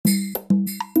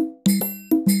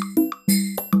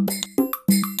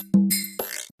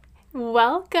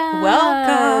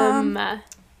Welcome.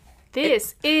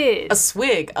 This is a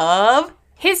swig of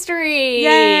history.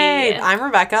 Yay! I'm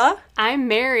Rebecca. I'm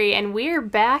Mary, and we're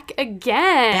back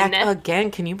again. Back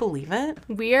again. Can you believe it?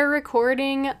 We are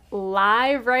recording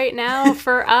live right now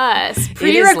for us. It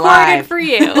Pre-recorded is live. for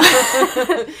you.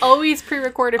 Always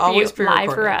pre-recorded for Always you. pre-recorded,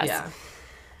 Live for us. Yeah.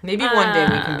 Maybe one day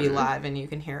we can be live and you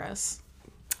can hear us.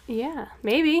 Yeah,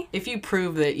 maybe. If you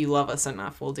prove that you love us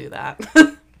enough, we'll do that.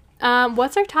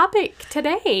 What's our topic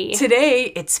today?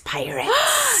 Today, it's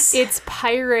pirates. It's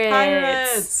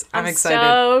pirates. I'm excited.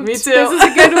 Stoked. Me too. This is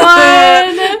a good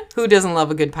one. Who doesn't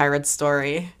love a good pirate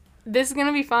story? This is going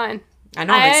to be fun. I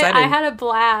know, I'm excited. I had a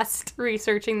blast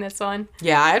researching this one.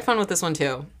 Yeah, I had fun with this one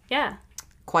too. Yeah.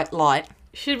 Quite a lot.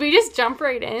 Should we just jump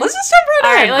right in? Let's just jump right in.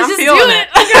 All right, let's I'm just feeling do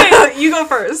it. Okay, you go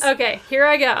first. Okay, here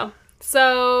I go.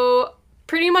 So,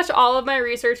 pretty much all of my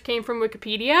research came from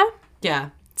Wikipedia. Yeah.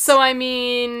 So, I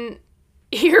mean,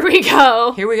 here we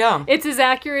go. Here we go. It's as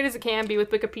accurate as it can be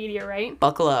with Wikipedia, right?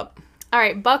 Buckle up. All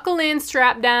right, buckle in,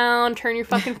 strap down, turn your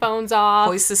fucking phones off.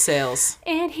 Hoist the sails.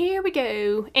 And here we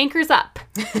go. Anchors up.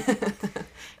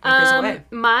 Anchors away.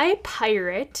 My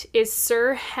pirate is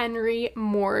Sir Henry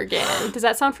Morgan. Does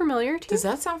that sound familiar to you? Does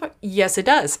that sound fun? Yes, it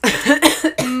does.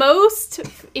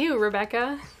 Ew,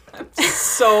 Rebecca. I'm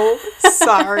so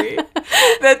sorry.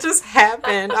 That just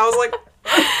happened. I was like...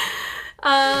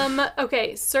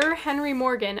 Okay, Sir Henry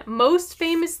Morgan, most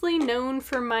famously known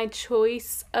for my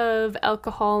choice of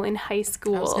alcohol in high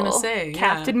school. I was gonna say,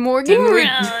 Captain Morgan.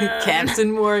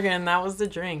 Captain Morgan, that was the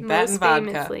drink. That Most and vodka.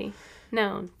 famously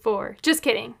known for. Just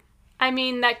kidding. I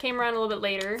mean, that came around a little bit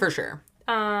later. For sure.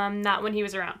 Not when he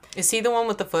was around. Is he the one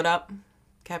with the foot up?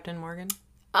 Captain Morgan?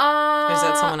 Or is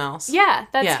that someone else? Yeah,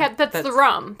 that's the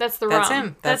rum. That's the rum. That's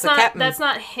him. That's the not, captain. That's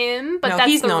not him, but no, that's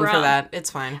he's the known rum. for that.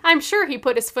 It's fine. I'm sure he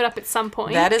put his foot up at some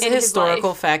point. That is a in his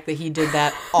historical life. fact that he did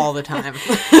that all the time.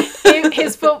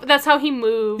 His foot, that's how he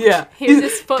moved. Yeah.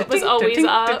 His foot was always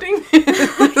up.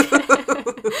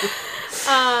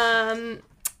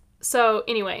 So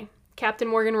anyway, Captain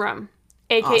Morgan Rum,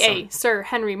 aka Awesome. Sir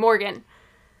Henry Morgan.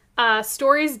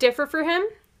 Stories differ for him.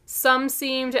 Some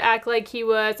seem to act like he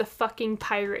was a fucking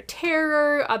pirate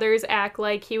terror. Others act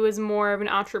like he was more of an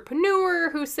entrepreneur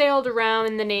who sailed around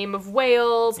in the name of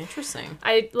whales. Interesting.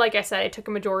 Like I said, I took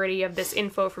a majority of this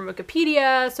info from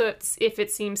Wikipedia, so if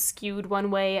it seems skewed one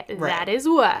way, that is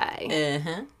why.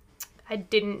 Uh-huh. I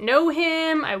didn't know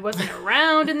him. I wasn't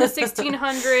around in the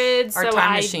 1600s. Our so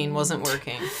time machine wasn't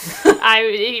working.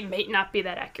 It may not be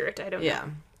that accurate. I don't know. Yeah.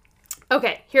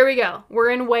 Okay, here we go. We're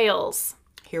in Wales.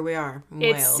 Here we are. In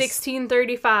It's Wales.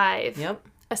 1635. Yep.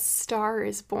 A star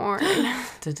is born.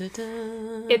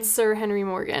 Da-da-da. It's Sir Henry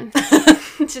Morgan.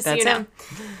 Just so you know.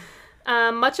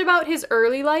 Much about his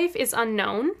early life is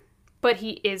unknown, but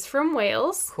he is from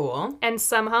Wales. Cool. And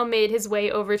somehow made his way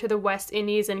over to the West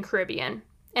Indies and Caribbean.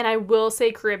 And I will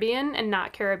say Caribbean and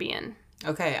not Caribbean.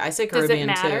 Okay, I say Caribbean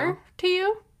Does it matter to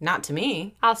you? Not to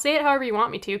me. I'll say it however you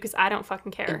want me to, because I don't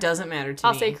fucking care. It doesn't matter to me.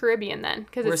 I'll say Caribbean then,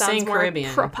 because We're it sounds saying more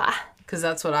Caribbean. proper. Because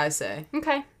that's what I say.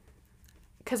 Okay.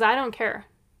 Because I don't care.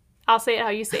 I'll say it how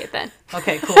you say it then.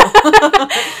 Okay, cool.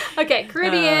 Okay,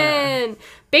 Caribbean.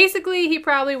 Basically, he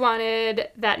probably wanted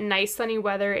that nice sunny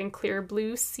weather and clear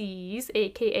blue seas,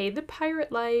 aka the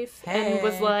pirate life, and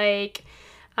was like,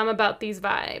 I'm about these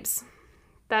vibes.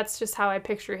 That's just how I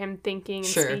picture him thinking and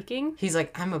speaking. He's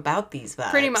like, I'm about these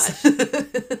vibes. Pretty much.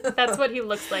 That's what he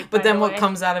looks like. But then what way.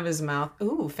 comes out of his mouth?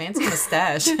 Ooh, fancy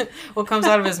mustache. What comes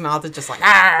out of his mouth is just like,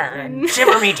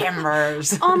 shiver me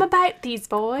timbers. I'm about these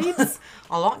boys.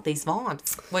 I like these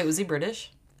vibes. Wait, was he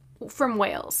British? From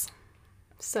Wales.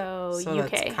 So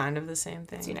UK. That's kind of the same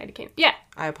thing. It's United Kingdom. Yeah.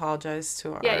 I apologize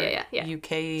to our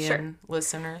UK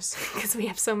listeners. Because we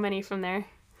have so many from there.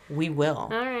 We will. All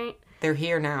right. They're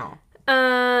here now.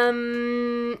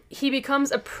 He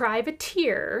becomes a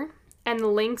privateer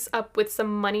and links up with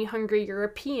some money-hungry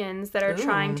Europeans that are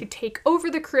trying to take over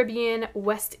the Caribbean,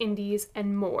 West Indies,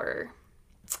 and more.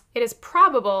 It is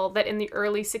probable that in the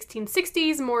early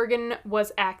 1660s, Morgan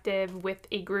was active with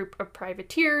a group of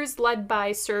privateers led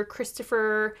by Sir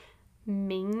Christopher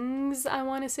Mings. I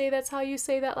want to say that's how you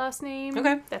say that last name.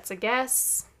 Okay. That's a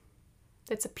guess.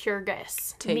 That's a pure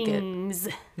guess. Take it.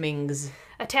 Mings.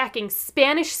 Attacking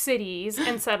Spanish cities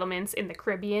and settlements in the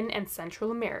Caribbean and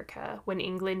Central America when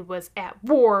England was at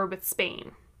war with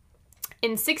Spain.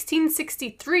 In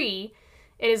 1663,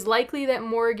 it is likely that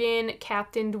Morgan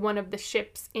captained one of the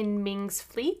ships in Ming's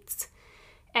fleets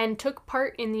and took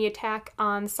part in the attack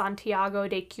on Santiago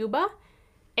de Cuba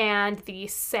and the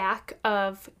sack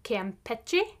of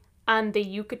Campeche on the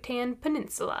Yucatan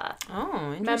Peninsula.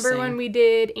 Oh, interesting. Remember when we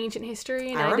did ancient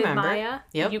history and I did Maya?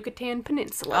 Yep. Yucatan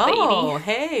Peninsula, baby. Oh,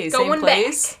 hey, Going same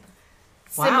place? Back.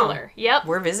 Similar. Wow. Yep.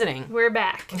 We're visiting. We're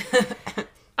back.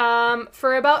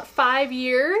 For about 5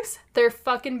 years, their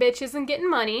fucking bitch isn't getting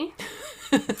money.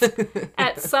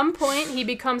 At some point, he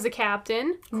becomes a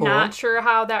captain. Cool. Not sure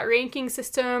how that ranking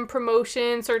system,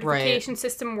 promotion, certification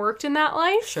system worked in that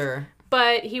life. Sure.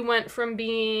 But he went from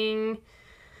being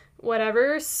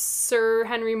whatever, Sir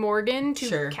Henry Morgan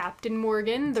to Captain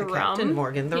Morgan, the rum. Captain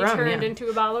Morgan, the he rum, turned into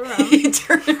a bottle of rum.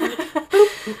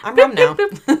 I'm rum now.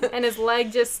 And his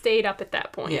leg just stayed up at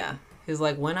that point. Yeah. His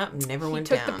leg went up, never went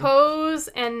He down. took the pose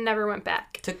and never went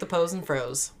back. Took the pose and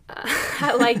froze.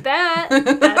 I like that.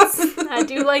 I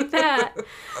do like that.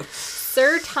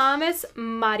 Sir Thomas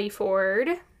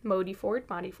Modiford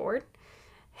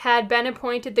had been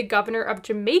appointed the governor of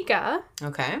Jamaica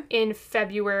in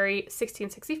February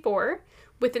 1664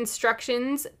 with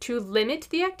instructions to limit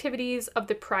the activities of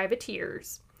the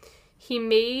privateers. He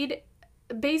made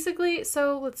basically,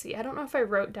 so let's see, I don't know if I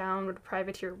wrote down what a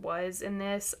privateer was in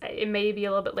this. It may be a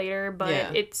little bit later,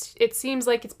 but it seems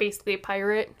like it's basically a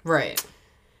pirate. Right.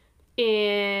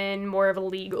 In more of a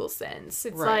legal sense.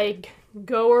 It's like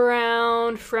go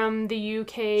around from the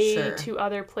UK to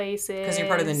other places. Because you're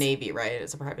part of the Navy, right?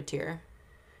 As a privateer.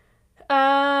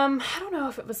 I don't know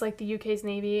if it was like the UK's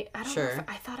Navy. I don't know if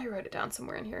I thought I wrote it down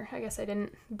somewhere in here. I guess I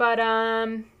didn't. But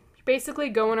you're basically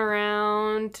going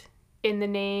around in the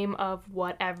name of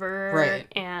whatever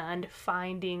and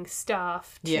finding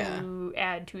stuff to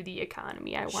add to the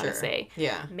economy, I want to say.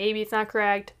 Yeah. Maybe it's not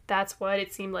correct. That's what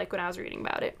it seemed like when I was reading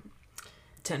about it.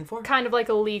 10-4. Kind of like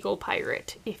a legal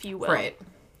pirate, if you will. Right.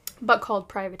 But called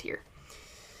privateer.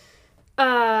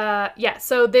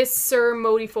 So this Sir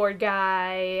Modiford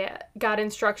guy got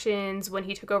instructions when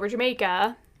he took over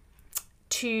Jamaica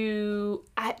to...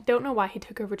 I don't know why he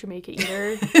took over Jamaica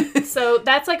either. So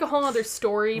that's like a whole other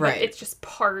story, but it's just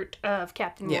part of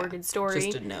Captain Morgan's story.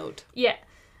 Just a note. Yeah.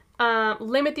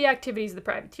 Limit the activities of the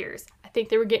privateers. I think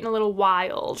they were getting a little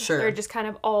wild. Sure. They're just kind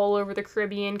of all over the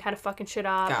Caribbean, kind of fucking shit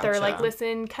up. Gotcha. They're like,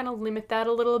 listen, kind of limit that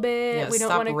a little bit. Yeah, we don't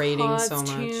want to cause so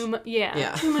too much.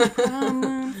 Yeah. Too much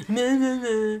problems.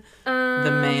 The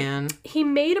man. He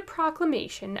made a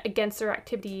proclamation against their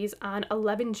activities on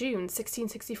 11 June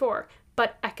 1664,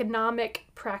 but economic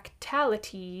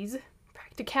practicalities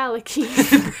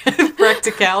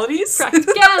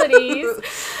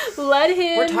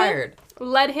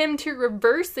led him to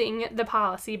reversing the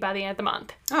policy by the end of the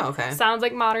month. Oh, okay. Sounds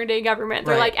like modern day government.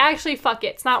 They're like, actually, fuck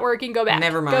it. It's not working. Go back.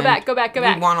 Never mind. Go back. We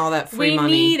want all that free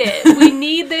money. We need it. We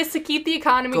need this to keep the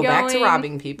economy going. Go back to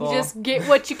robbing people. Just get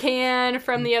what you can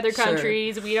from the other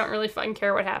countries. We don't really fucking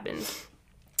care what happens.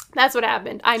 That's what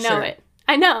happened. I know it.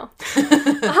 I know.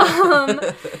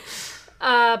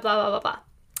 Blah, blah, blah, blah.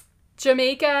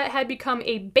 Jamaica had become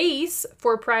a base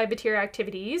for privateer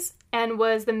activities and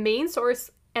was the main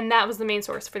source... And that was the main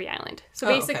source for the island. So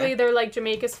basically, they're like,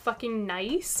 Jamaica's fucking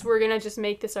nice. We're going to just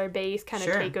make this our base, kind of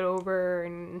take it over,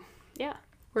 and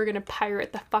we're going to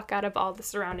pirate the fuck out of all the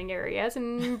surrounding areas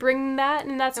and bring that,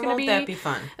 and that's going to be... Won't that be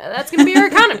fun? That's going to be our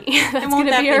economy. That's going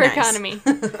to be our economy.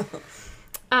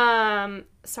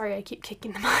 Sorry, I keep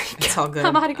kicking the mic. It's all good.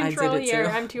 I'm out of control here.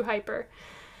 I'm too hyper.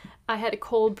 I had a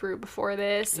cold brew before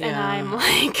this, and I'm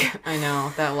like... I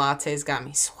know. That latte's got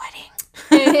me sweating.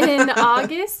 In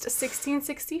August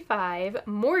 1665,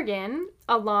 Morgan,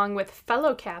 along with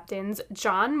fellow captains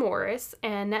John Morris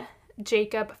and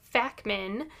Jacob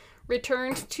Fackman,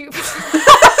 returned to...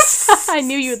 I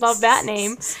knew you'd love that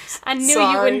name. I knew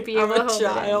you wouldn't be able to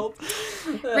hold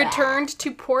it in. Returned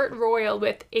to Port Royal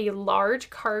with a large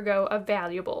cargo of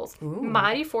valuables.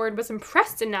 Modiford was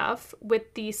impressed enough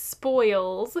with the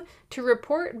spoils to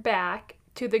report back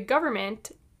to the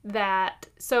government that...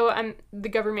 So the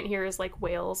government here is like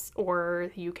Wales or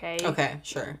the UK. Okay,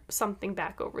 sure. Something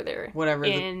back over there. Whatever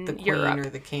in the queen Europe. or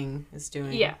the king is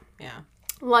doing. Yeah.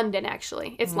 London,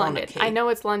 actually. It's London. I know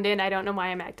it's London. I don't know why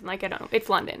I'm acting like I don't. It's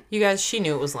London. You guys, she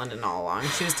knew it was London all along.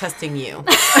 She was testing you.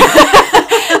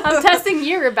 I'm testing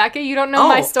you, Rebecca. You don't know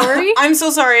my story? I'm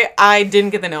so sorry. I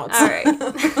didn't get the notes. All right.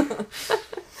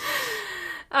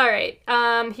 All right.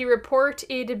 He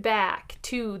reported back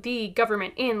to the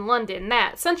government in London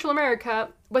that Central America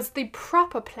was the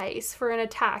proper place for an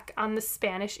attack on the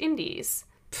Spanish Indies.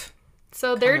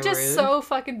 So they're just rude. So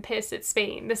fucking pissed at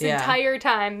Spain. This entire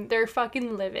time, they're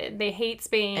fucking livid. They hate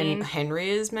Spain. And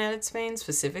Henry is mad at Spain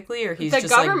specifically? Or he's the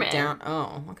just government. Like down...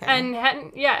 Oh, okay. And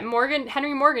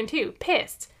Henry Morgan too.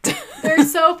 Pissed. They're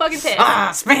so fucking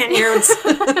pissed. Spaniards!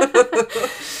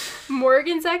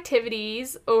 Morgan's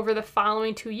activities over the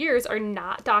following 2 years are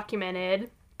not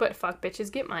documented, but fuck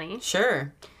bitches get money.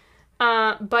 Sure.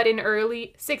 But in early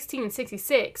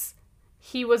 1666,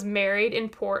 he was married in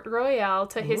Port Royal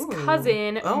to his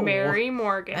cousin, Mary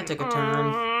Morgan. That took a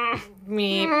turn.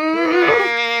 Me.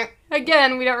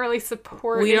 Again, we don't really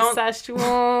support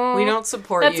incestual. We don't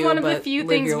support That's you, one of the but few live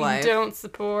things your we life. don't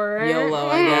support. YOLO,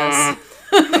 I guess.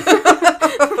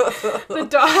 The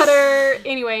daughter,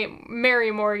 anyway,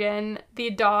 Mary Morgan, the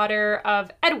daughter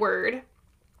of Edward,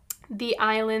 the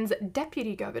island's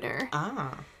deputy governor.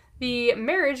 The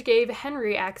marriage gave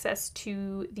Henry access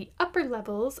to the upper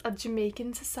levels of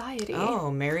Jamaican society.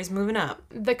 Oh, Mary's moving up.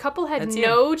 The couple had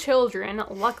no children,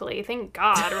 luckily. Thank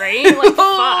God, right? Like,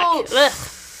 fuck.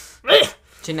 Ugh.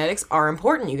 Genetics are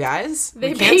important, you guys.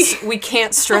 We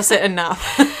can't stress it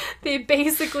enough. They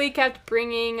basically kept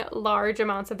bringing large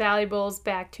amounts of valuables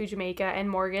back to Jamaica, and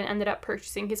Morgan ended up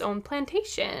purchasing his own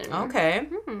plantation. Okay.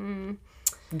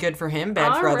 Good for him.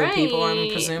 Bad for other people, I'm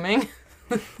presuming.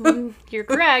 You're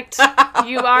correct.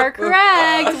 You are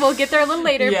correct. We'll get there a little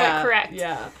later, but correct.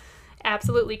 Yeah.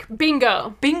 Absolutely.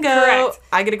 Bingo. Correct.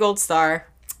 I get a gold star.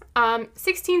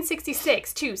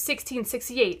 1666 to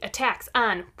 1668 attacks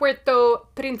on Puerto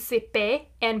Príncipe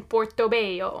and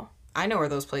Portobello. I know where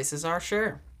those places are,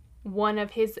 sure. One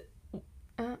of his...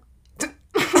 Why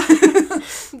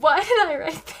did I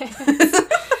write this?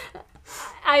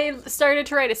 I started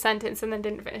to write a sentence and then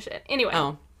didn't finish it.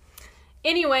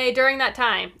 Anyway, during that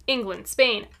time, England,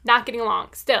 Spain, not getting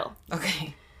along, still.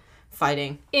 Okay.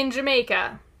 Fighting. In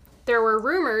Jamaica, there were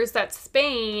rumors that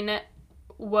Spain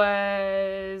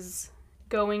was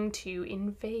going to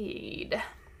invade.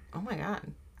 Oh my God.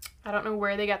 I don't know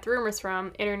where they got the rumors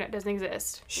from. Internet doesn't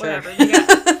exist. Sure. Whatever. They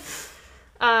got.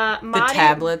 The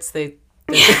tablets, they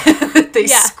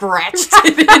scratched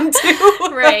it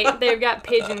into. Right. They've got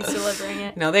pigeons delivering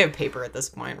it. No, they have paper at this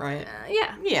point, right?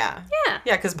 Yeah. Yeah,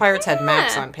 because pirates had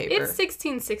maps on paper. It's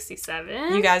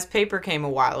 1667. You guys, paper came a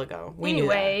while ago. We knew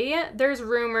that. Anyway, there's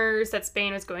rumors that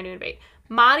Spain was going to invade.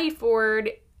 Monty Ford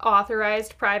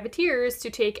authorized privateers to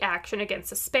take action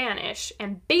against the Spanish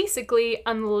and basically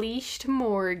unleashed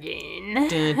Morgan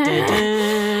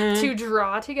to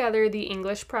draw together the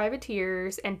English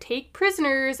privateers and take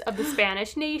prisoners of the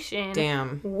Spanish nation.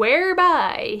 Damn.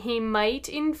 Whereby he might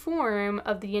inform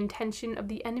of the intention of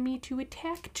the enemy to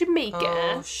attack Jamaica.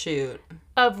 Oh, shoot.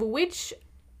 Of which...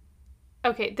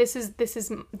 Okay, this is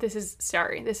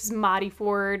Monty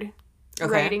Ford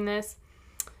writing this.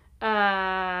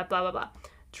 Blah, blah, blah.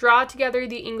 Draw together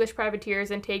the English privateers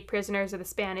and take prisoners of the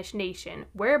Spanish nation,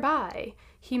 whereby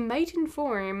he might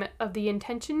inform of the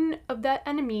intention of that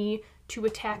enemy to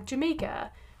attack Jamaica,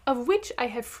 of which I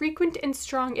have frequent and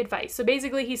strong advice. So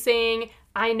basically he's saying,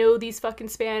 I know these fucking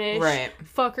Spanish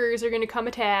fuckers are going to come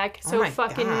attack, so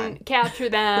fucking capture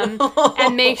them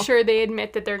and make sure they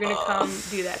admit that they're going to come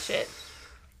do that shit.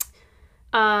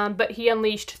 But he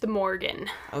unleashed the Morgan.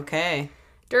 Okay.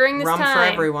 During this Rum time...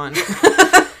 for everyone.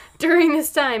 During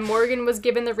this time, Morgan was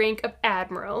given the rank of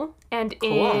admiral, and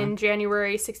in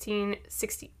January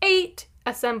 1668,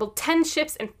 assembled 10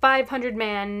 ships and 500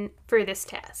 men for this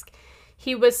task.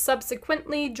 He was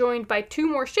subsequently joined by 2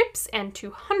 more ships and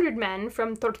 200 men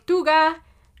from Tortuga,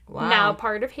 now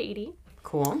part of Haiti.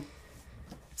 Cool.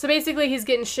 So basically, he's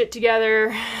getting shit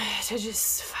together to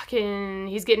just fucking...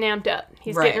 He's getting amped up.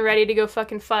 He's getting ready to go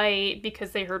fucking fight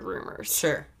because they heard rumors.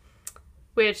 Sure.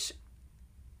 Which...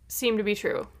 seemed to be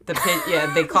true. They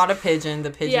caught a pigeon. The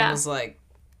pigeon was like,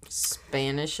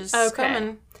 Spanish is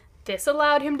coming. This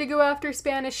allowed him to go after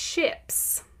Spanish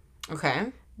ships.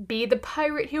 Okay. Be the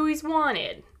pirate he always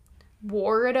wanted.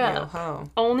 War it up.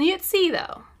 Yo-ho. Only at sea,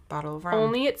 though. Bottle of rum.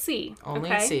 Only at sea. Only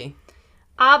at sea.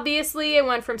 Obviously, it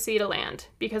went from sea to land,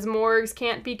 because morgues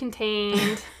can't be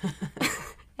contained,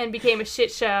 and became a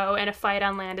shit show and a fight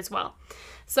on land as well.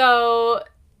 So...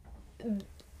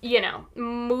 you know,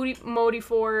 Moody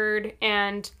Ford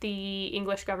and the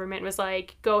English government was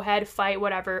like, go ahead, fight,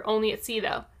 whatever. Only at sea,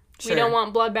 though. Sure. We don't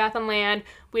want bloodbath on land.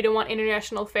 We don't want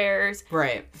international affairs.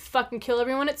 Right. Fucking kill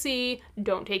everyone at sea.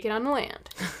 Don't take it on the land.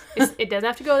 It doesn't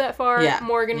have to go that far.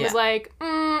 Morgan was like,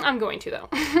 I'm going to, though.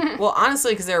 Well,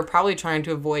 honestly, because they were probably trying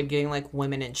to avoid getting, like,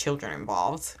 women and children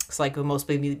involved. Because, like, it would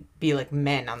mostly be, like,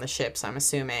 men on the ships, I'm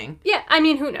assuming. Yeah, I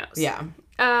mean, who knows? Yeah.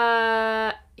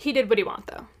 He did what he wanted,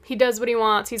 though. He does what he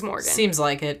wants. He's Morgan. Seems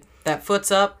like it. That foot's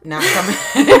up, not coming.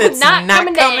 It's not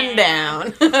coming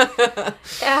down.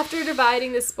 After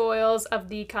dividing the spoils of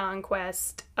the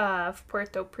conquest of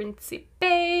Puerto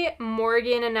Príncipe,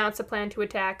 Morgan announced a plan to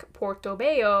attack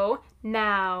Portobello,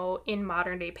 now in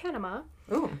modern-day Panama.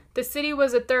 Ooh. The city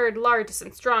was the 3rd largest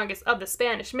and strongest of the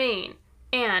Spanish Main,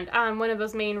 and on one of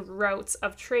those main routes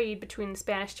of trade between the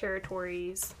Spanish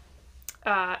territories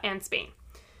and Spain.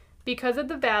 Because of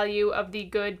the value of the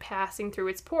good passing through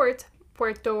its port,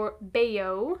 Puerto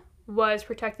Bello was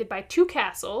protected by 2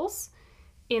 castles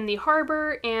in the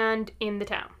harbor and in the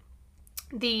town.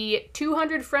 The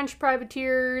 200 French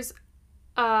privateers,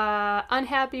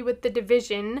 unhappy with the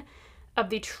division of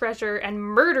the treasure and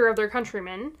murder of their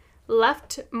countrymen,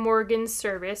 left Morgan's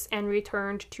service and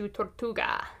returned to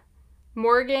Tortuga.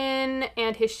 Morgan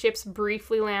and his ships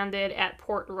briefly landed at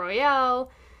Port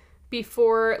Royal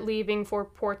before leaving for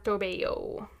Puerto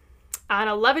Bello. On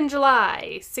 11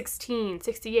 July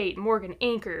 1668, Morgan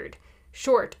anchored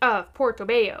short of Puerto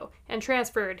Bello and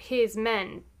transferred his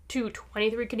men to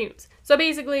 23 canoes. So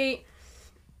basically,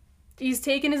 he's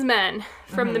taking his men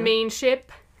from the main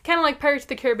ship, kind of like Pirates of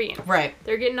the Caribbean. Right.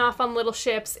 They're getting off on little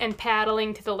ships and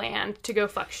paddling to the land to go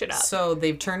fuck shit up. So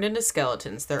they've turned into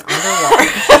skeletons. They're underwater.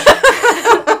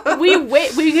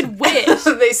 we could wish.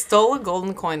 They stole a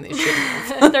golden coin they shouldn't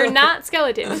have. They're not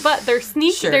skeletons, but they're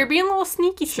sneaky. Sure. They're being little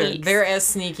sneaky Sure, sneaks. they're as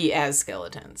sneaky as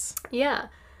skeletons. Yeah.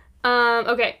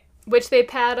 Okay. Which they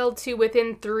paddled to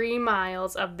within 3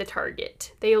 miles of the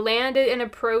target. They landed and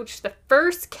approached the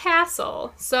first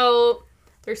castle. So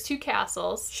there's 2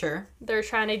 castles. Sure. They're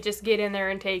trying to just get in there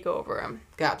and take over them.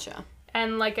 Gotcha.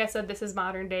 And like I said, this is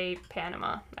modern day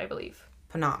Panama, I believe.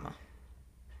 Panama.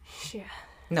 Yeah.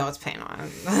 No, it's Panama.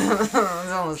 It's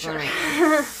almost Sure.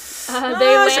 right.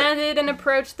 They landed and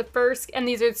approached the first, and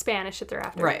these are Spanish that they're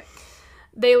after. Right.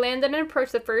 They landed and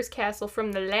approached the first castle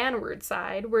from the landward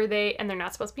side, and they're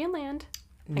not supposed to be on land.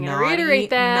 I'm going to reiterate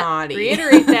that. Naughty.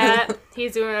 Reiterate that.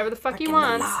 He's doing whatever the fuck he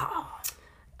wants. The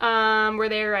law. Where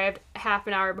they arrived half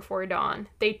an hour before dawn.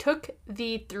 They took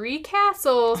the 3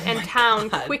 castles and town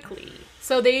quickly.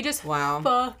 So they just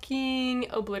fucking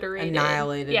obliterated.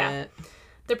 Annihilated it.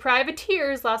 The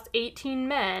privateers lost 18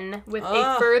 men with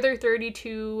a further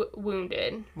 32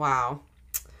 wounded. Wow.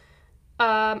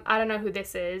 I don't know who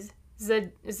this is.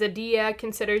 Zadia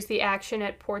considers the action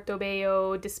at Puerto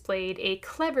Bello displayed a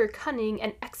clever cunning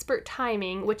and expert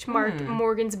timing, which marked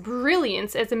Morgan's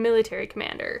brilliance as a military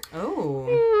commander.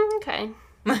 Oh. Okay.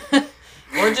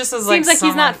 Or just as Seems like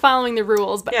he's not following the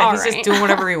rules, but all he's right. just doing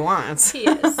whatever he wants. He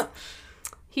is.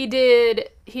 He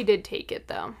did take it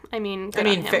though. I mean, good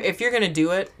on him. If you're gonna do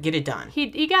it, get it done.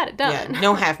 He got it done. Yeah,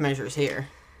 no half measures here.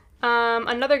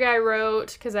 Another guy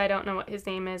wrote, because I don't know what his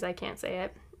name is, I can't say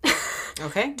it.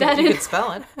 Okay, you could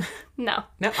spell it. No.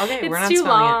 No, okay, we're not It's too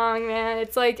spelling long, man.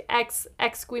 It's like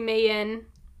Exquimayan.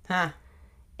 Huh.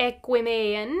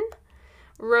 Equimayan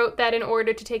wrote that in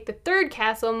order to take the 3rd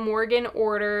castle, Morgan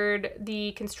ordered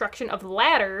the construction of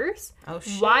ladders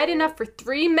wide enough for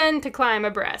 3 men to climb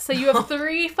abreast. So you have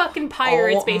 3 fucking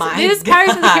pirates, basically. This is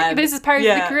Pirates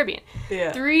of the Caribbean.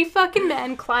 Yeah. 3 fucking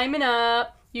men climbing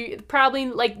up. You probably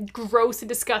like gross and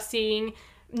disgusting,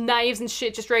 knives and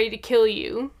shit just ready to kill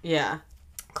you. Yeah.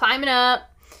 Climbing up.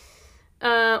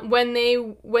 When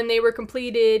they were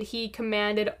completed, he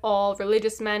commanded all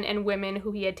religious men and women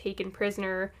who he had taken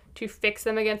prisoner to fix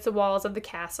them against the walls of the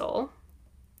castle.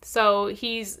 So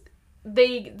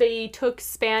they took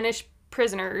Spanish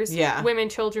prisoners, women,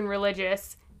 children,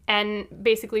 religious, and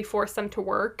basically forced them to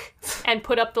work and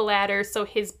put up the ladders so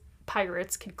his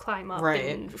pirates could climb up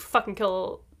and fucking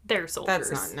kill their soldiers.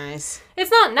 That's not nice.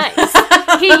 It's not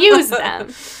nice. He used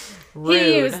them. Rude.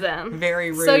 He used them.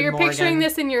 Very rude. So you're Morgan. picturing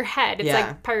this in your head. It's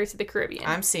like Pirates of the Caribbean.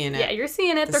 I'm seeing it. Yeah, you're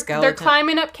seeing it. They're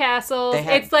climbing up castles.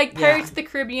 It's like Pirates of the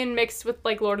Caribbean mixed with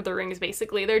like Lord of the Rings,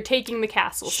 basically. They're taking the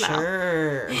castles now.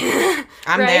 Sure.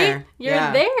 I'm right? there.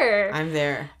 You're there. I'm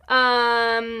there.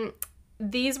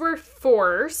 These were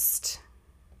forced,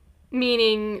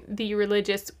 meaning the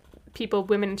religious people,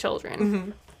 women and children.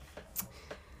 Mm-hmm.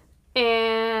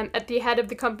 And at the head of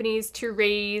the companies to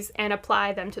raise and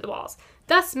apply them to the walls.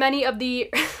 Thus, many of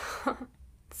the...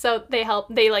 so they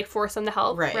force them to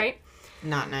help, right?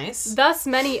 Not nice. Thus,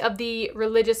 many of the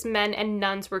religious men and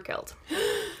nuns were killed.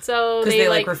 So because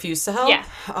they refused to help? Yeah.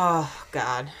 Oh,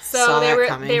 God. So Saw that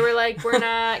coming. They were like, we're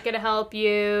not going to help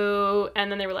you.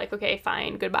 And then they were like, okay,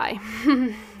 fine, goodbye.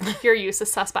 You're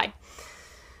useless, sus, bye.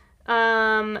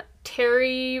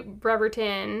 Terry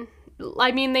Breverton...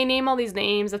 I mean, they name all these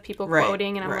names of people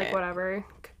quoting, and I'm like, whatever.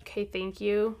 Okay, thank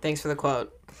you. Thanks for the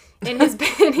quote. In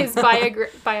his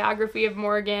biography of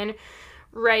Morgan,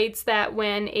 writes that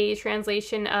when a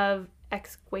translation of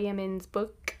Exquiaman's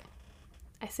book,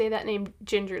 I say that name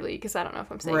gingerly because I don't know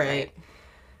if I'm saying it right,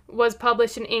 was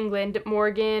published in England,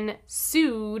 Morgan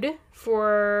sued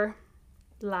for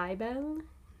libel.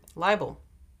 Libel.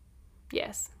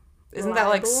 Yes. Isn't that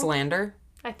like slander?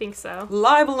 I think so.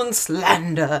 Libel and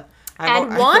slander.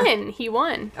 won. He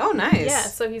won. Oh, nice. Yeah,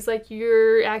 so he's like,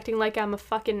 you're acting like I'm a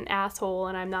fucking asshole,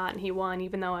 and I'm not, and he won,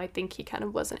 even though I think he kind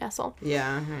of was an asshole.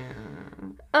 Yeah.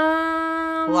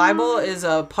 Libel is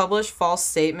a published false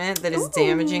statement that is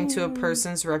damaging to a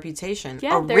person's reputation.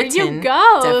 Yeah, there you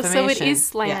go. So it is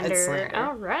slander. Yeah, it's slander.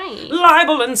 All right.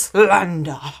 Libel and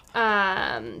slander.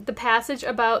 The passage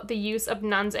about the use of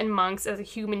nuns and monks as a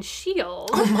human shield.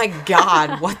 Oh my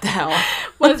God, what the hell?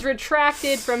 Was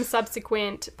retracted from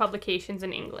subsequent publications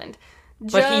in England.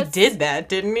 But he did that,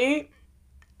 didn't he?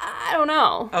 I don't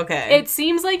know. Okay. It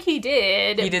seems like he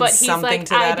did, he did but he's something like,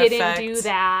 to that I didn't effect. do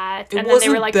that. It And then they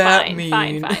were like,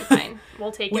 wasn't that fine.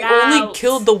 We'll take it out. We only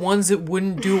killed the ones that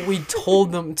wouldn't do what we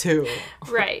told them to.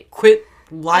 Right. Quit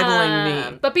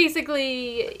libeling me. But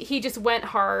basically, he just went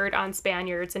hard on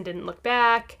Spaniards and didn't look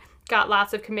back, got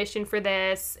lots of commission for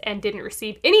this, and didn't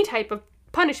receive any type of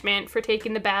punishment for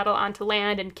taking the battle onto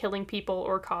land and killing people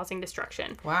or causing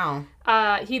destruction. Wow.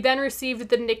 He then received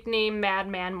the nickname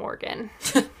Madman Morgan.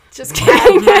 Just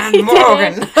kidding. Madman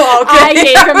Morgan. Oh, okay. I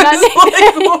gave him that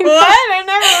nickname. Like, what? I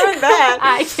never heard that.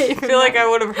 I feel like I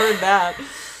would have heard that.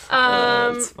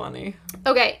 That's funny.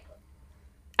 Okay.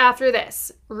 After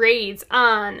this, raids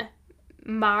on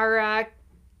Maracaibo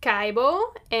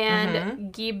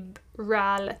and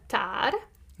Gibraltar.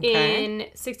 Okay. In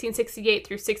 1668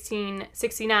 through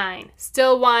 1669.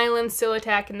 Still whining, still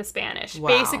attacking the Spanish. Wow.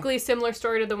 Basically similar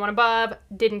story to the one above.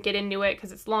 Didn't get into it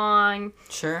because it's long.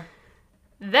 Sure.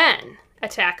 Then,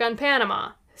 attack on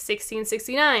Panama,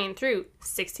 1669 through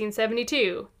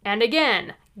 1672. And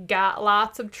again, got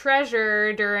lots of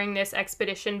treasure during this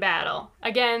expedition battle.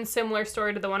 Again, similar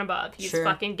story to the one above. He's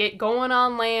fucking going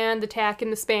on land,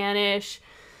 attacking the Spanish,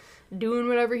 doing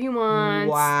whatever he wants.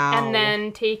 Wow. And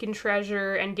then taking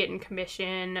treasure and getting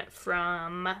commission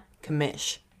from...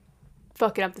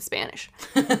 fucking up the Spanish.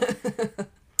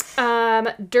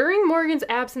 During Morgan's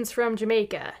absence from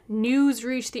Jamaica, news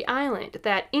reached the island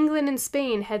that England and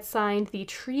Spain had signed the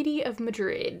Treaty of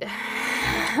Madrid.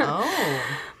 Oh.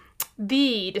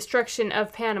 The destruction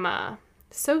of Panama,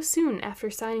 so soon after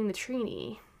signing the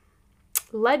treaty,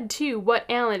 led to what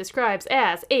Allen describes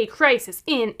as a crisis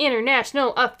in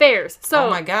international affairs. So, oh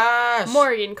my gosh.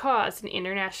 Morgan caused an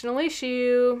international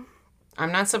issue.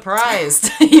 I'm not surprised.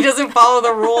 He doesn't follow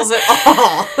the rules at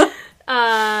all.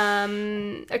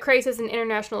 A crisis in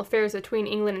international affairs between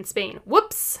England and Spain.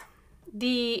 Whoops!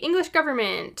 The English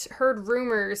government heard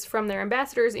rumors from their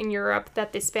ambassadors in Europe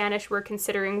that the Spanish were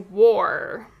considering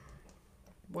war.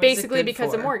 Basically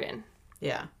because of Morgan.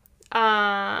 Yeah.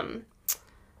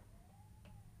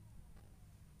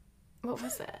 What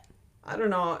was that? I don't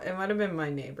know. It might have been my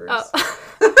neighbors. Oh.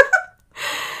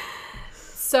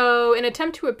 So, in an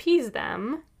attempt to appease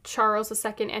them, Charles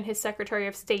II and his Secretary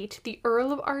of State, the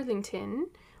Earl of Arlington,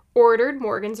 ordered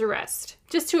Morgan's arrest.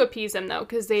 Just to appease them, though,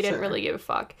 because they didn't really give a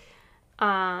fuck.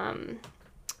 I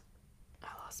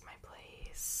lost my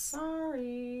place.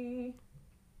 Sorry.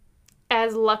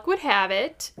 As luck would have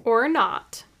it, or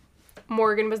not,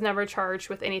 Morgan was never charged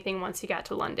with anything once he got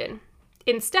to London.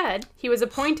 Instead, he was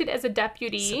appointed as a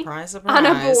deputy surprise. on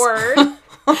a board,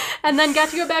 and then got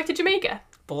to go back to Jamaica.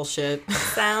 Bullshit.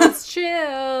 Sounds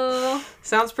chill.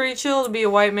 Sounds pretty chill to be a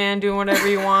white man doing whatever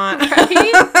you want.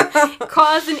 Right?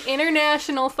 Cause an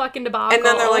international fucking debacle. And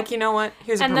then they're like, you know what?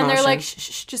 Here's a promotion. And then they're like,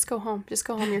 shh, just go home. Just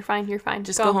go home. You're fine.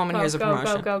 Just go home and here's a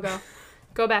promotion. Go.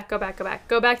 Go back. Go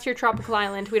back to your tropical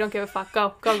island. We don't give a fuck.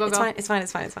 Go. It's fine.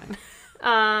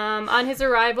 On his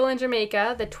arrival in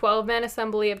Jamaica, the 12-man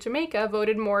Assembly of Jamaica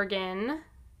voted Morgan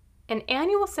an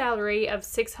annual salary of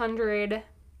 £600, I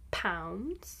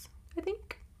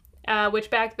think. Which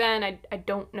back then, I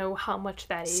don't know how much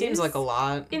that is. Seems like a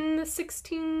lot. In the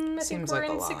 60s,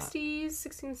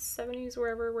 70s,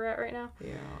 wherever we're at right now.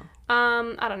 Yeah.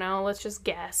 I don't know. Let's just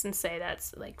guess and say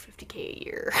that's like $50,000 a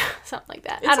year. Something like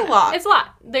that. It's a lot. It's a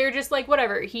lot. They're just like,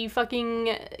 whatever. He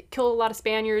fucking killed a lot of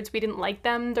Spaniards. We didn't like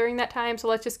them during that time, so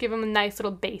let's just give him a nice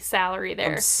little base salary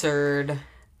there. Absurd.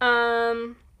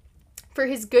 For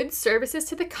his good services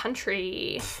to the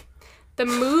country. The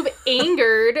move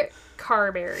angered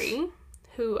Carberry,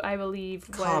 who I believe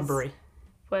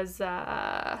was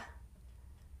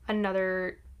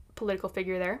another political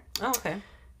figure there. Oh, okay.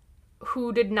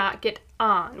 Who did not get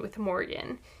on with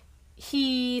Morgan.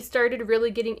 He started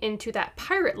really getting into that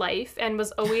pirate life and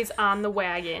was always on the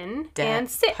wagon and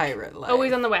sick. Pirate life.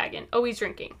 Always on the wagon, always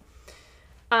drinking.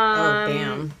 Oh,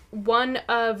 damn. One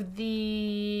of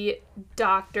the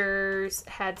doctors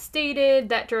had stated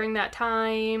that during that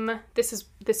time, this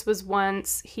was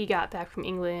once he got back from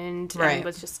England and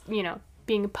was just,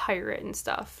 being a pirate and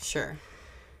stuff. Sure.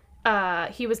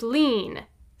 He was lean,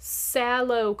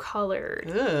 sallow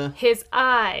colored. Ugh. His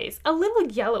eyes a little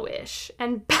yellowish,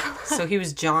 and So he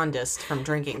was jaundiced from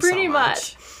drinking pretty so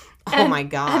much. much. Oh my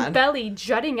God. And belly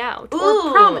jutting out Ooh.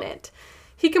 or prominent.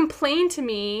 He complained to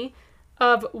me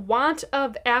of want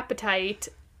of appetite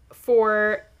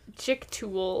for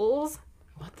jictuals.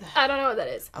 What the I don't know what that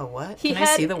is. Oh, what? He Can I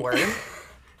see the word?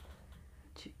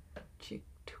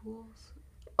 Jictuals?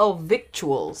 Oh,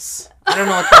 victuals. I don't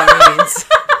know what that means.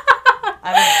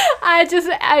 I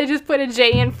just put a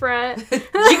J in front.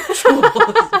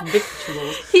 Jictuals.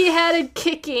 Victuals. He had a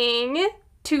kicking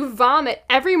to vomit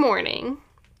every morning.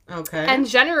 Okay. And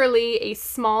generally a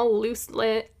small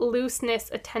looseness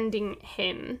attending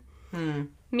him.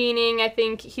 Meaning, I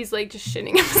think he's like just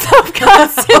shitting himself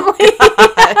constantly.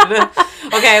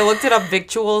 Okay, I looked it up.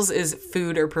 Victuals is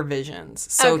food or provisions.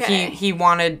 So Okay. he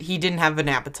didn't have an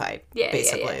appetite.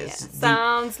 Basically. Yeah.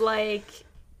 Sounds like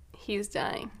he's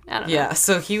dying. I don't know. Yeah,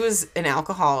 so he was an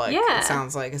alcoholic. Yeah. It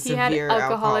sounds like a He had severe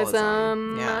alcoholism.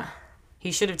 alcoholism. Yeah.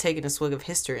 He should have taken a swig of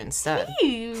history instead.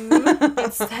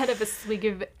 Instead of a swig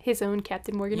of his own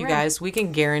Captain Morgan You rum. guys, we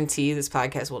can guarantee this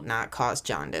podcast will not cause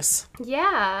jaundice.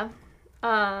 Yeah.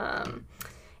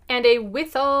 And a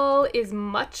withal is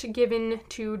much given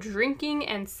to drinking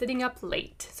and sitting up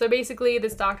late. So basically,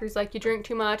 this doctor's like, you drink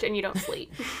too much and you don't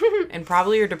sleep. And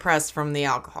probably you're depressed from the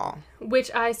alcohol.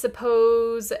 Which I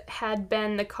suppose had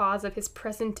been the cause of his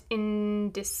present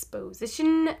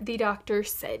indisposition, the doctor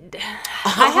said.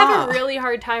 I have a really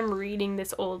hard time reading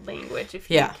this old language, if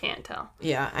you can't tell.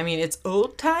 Yeah, I mean, it's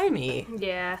old-timey.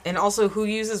 Yeah. And also, who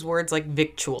uses words like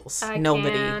victuals? I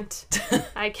Nobody. Can't.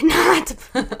 I cannot.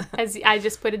 As I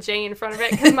just put a J in front of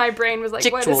it because my brain was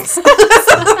like, what is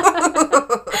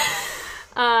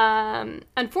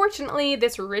unfortunately,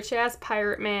 this rich-ass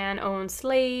pirate man owns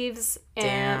slaves,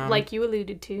 and like you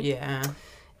alluded to. Yeah.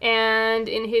 And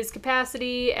in his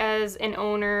capacity as an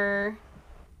owner...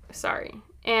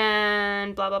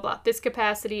 and blah, blah, blah. This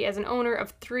capacity as an owner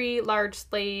of 3 large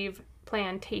slave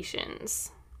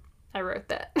plantations. I wrote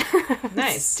that.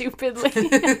 Nice. Stupidly.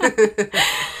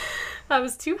 I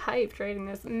was too hyped writing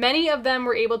this. Many of them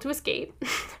were able to escape.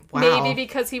 Wow. Maybe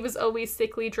because he was always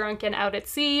sickly drunk and out at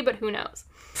sea, but who knows?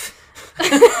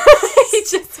 He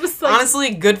just was like...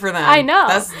 Honestly, good for them. I know.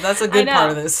 That's a good part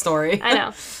of this story. I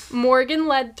know. Morgan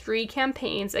led 3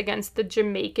 campaigns against the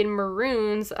Jamaican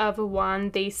Maroons of Juan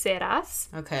de Ceras.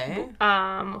 Okay.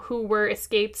 Who were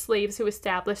escaped slaves who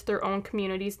established their own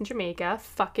communities in Jamaica.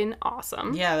 Fucking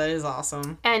awesome. Yeah, that is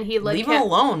awesome. And he leave him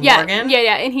alone, yeah, Morgan.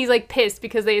 Yeah, and he's like pissed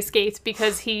because they escaped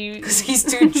because he's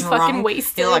too drunk. Fucking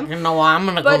wasted. He's like, you know what? I'm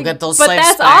gonna go get those slaves But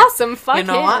that's back. awesome. Fuck you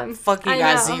know him. what? Fuck you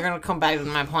guys. know. You're gonna come back to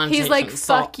my plantation. He's like,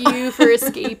 fuck you for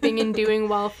escaping and doing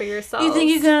well for yourself. You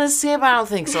think you're gonna escape? I don't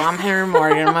think so. I'm Henry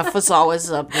Morgan. My foot's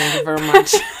always up. Thank you very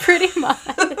much. Pretty much.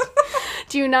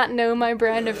 Do you not know my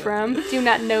brand of rum? Do you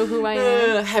not know who I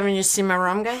am? Haven't you seen my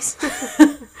rum, guys?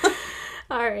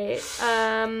 All right.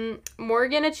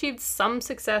 Morgan achieved some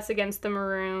success against the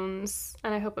Maroons,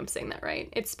 and I hope I'm saying that right.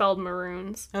 It's spelled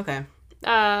Maroons. Okay.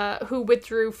 Who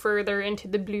withdrew further into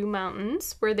the Blue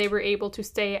Mountains, where they were able to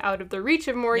stay out of the reach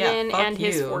of Morgan and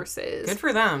his forces. Good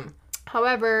for them.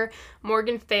 However,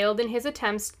 Morgan failed in his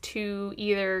attempts to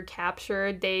either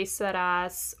capture De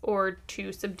Ceras or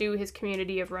to subdue his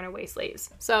community of runaway slaves.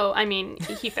 So, I mean,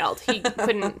 he failed. He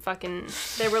couldn't fucking...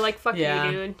 They were like, fuck you,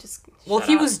 dude. Just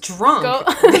he was drunk.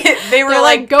 They were They're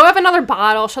like, go have another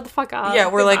bottle. Shut the fuck up. Yeah,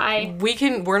 we're Goodbye.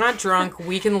 like, we're not drunk.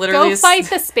 We can literally... Go fight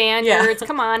the Spaniards.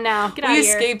 Come on now. Get out of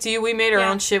here. We escaped you. We made our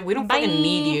own shit. We don't fucking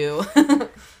need you.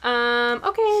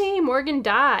 Okay, Morgan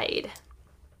died.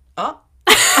 Oh.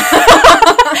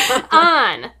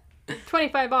 On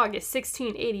 25 August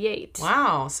 1688.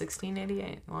 Wow,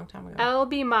 1688. A long time ago.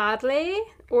 L.B. Madley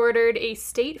ordered a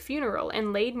state funeral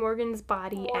and laid Morgan's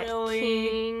body at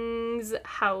King's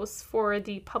house for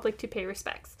the public to pay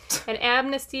respects. An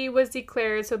amnesty was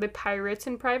declared so the pirates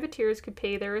and privateers could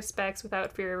pay their respects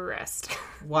without fear of arrest.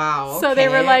 Wow. So they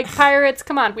were like, pirates,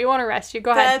 come on, we won't arrest you.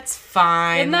 Go ahead. That's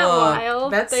fine. Isn't that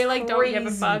wild? That's they like don't give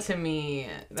a fuck. to me.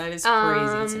 That is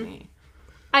crazy to me.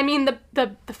 I mean,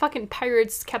 the fucking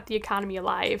pirates kept the economy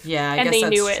alive. Yeah, I and guess they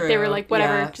knew that's it. true. They were like,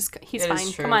 whatever, Yeah, just he's it fine.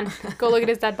 is true. Come on, go look at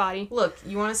his dead body. Look,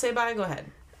 you want to say bye? Go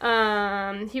ahead.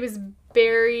 He was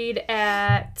buried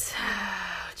at,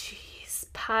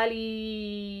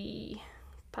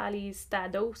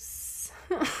 Palistados.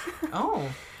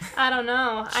 Oh. I don't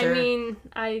know. Sure. I mean,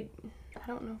 I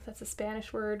don't know if that's a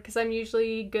Spanish word because I'm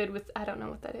usually good with. I don't know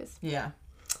what that is. Yeah.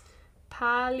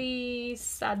 Palisados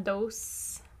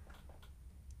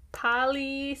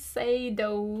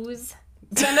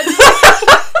Cemetery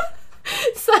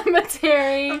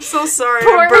Cemetery. I'm so sorry.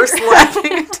 I burst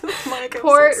laughing into the mic.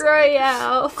 Port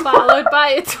Royal, followed by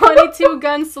a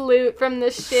 22-gun salute from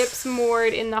the ships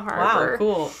moored in the harbor. Wow,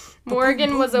 cool.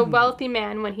 Morgan was a wealthy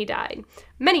man when he died.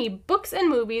 Many books and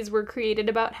movies were created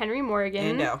about Henry Morgan.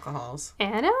 And alcohols.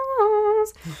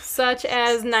 Such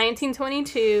as the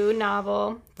 1922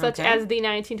 novel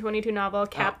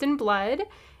Captain Blood,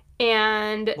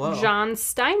 and John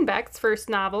Steinbeck's first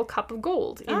novel, Cup of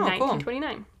Gold, in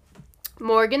 1929. Cool.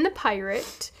 Morgan the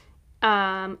Pirate,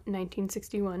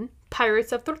 1961.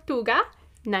 Pirates of Tortuga,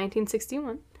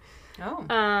 1961.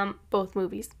 Both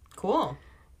movies. Cool.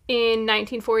 In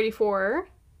 1944,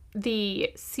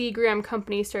 the Seagram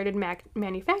Company started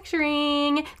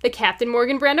manufacturing the Captain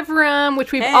Morgan brand of rum,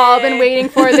 which we've all been waiting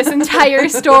for. This entire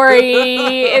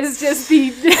story is just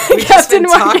the Captain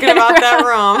Morgan talking about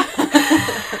rum. That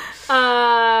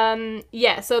rum.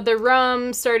 So the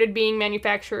rum started being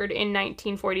manufactured in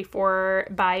 1944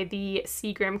 by the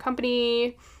Seagram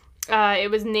Company.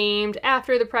 It was named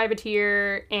after the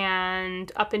privateer, and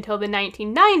up until the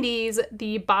 1990s,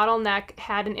 the bottleneck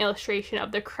had an illustration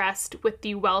of the crest with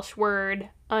the Welsh word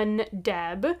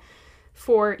undeb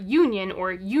for union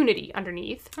or unity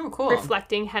underneath,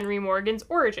 reflecting Henry Morgan's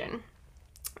origin.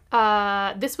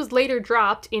 This was later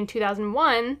dropped in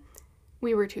 2001.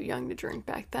 We were too young to drink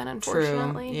back then,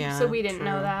 unfortunately. True. Yeah, so we didn't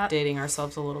know that. Dating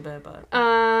ourselves a little bit, but...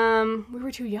 we were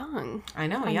too young. I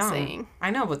know, young. I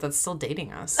know, but that's still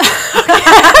dating us.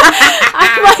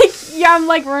 I'm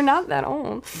like, we're not that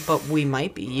old. But we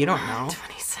might be. You don't know.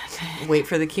 27. Wait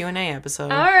for the Q&A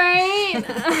episode. All right.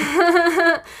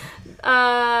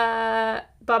 Blah,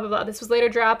 blah, blah. This was later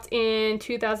dropped in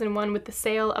 2001 with the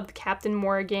sale of the Captain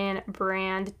Morgan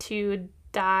brand to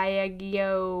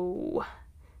Diageo,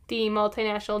 the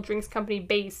multinational drinks company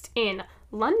based in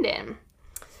London.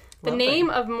 The name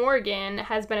of Morgan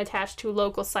has been attached to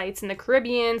local sites in the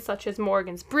Caribbean, such as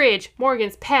Morgan's Bridge,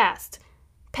 Morgan's Pass,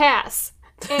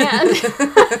 and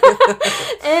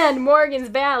and Morgan's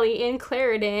Valley in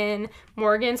Clarendon,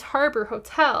 Morgan's Harbor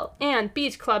Hotel, and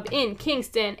Beach Club in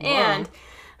Kingston, and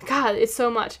God, it's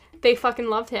so much. They fucking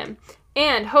loved him.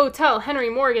 And Hotel Henry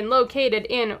Morgan, located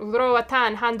in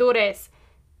Roatan, Honduras.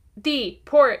 The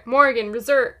Port Morgan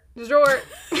Resort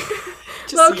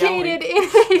located in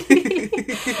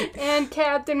Haiti, and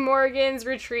Captain Morgan's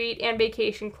Retreat and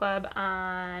Vacation Club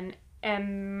on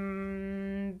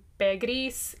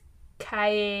Begris,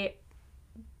 Caye,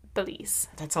 Belize.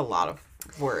 That's a lot of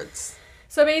words.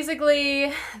 So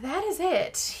basically, that is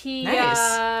it. He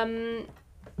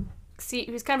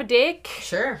was kind of a dick.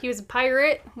 Sure. He was a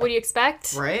pirate. What do you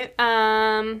expect? Right.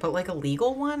 But like a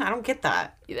legal one? I don't get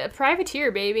that. A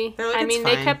privateer, baby. Like,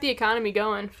 they kept the economy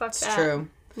going. Fuck that. It's true.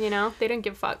 You know, they didn't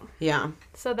give a fuck. Yeah.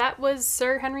 So that was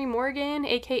Sir Henry Morgan,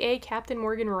 a.k.a. Captain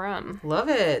Morgan Rum. Love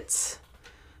it.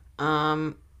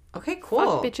 Okay, cool.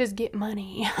 Fuck bitches, get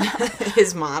money.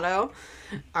 His motto.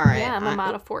 All right. Yeah, I'm a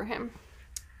motto for him.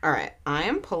 All right. I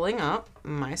am pulling up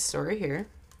my story here.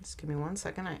 Just give me 1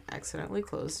 second. I accidentally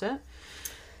closed it.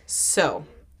 So,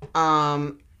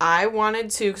 I wanted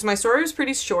to, because my story was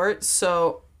pretty short,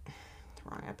 so,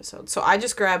 wrong episode. So I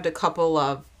just grabbed a couple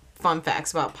of fun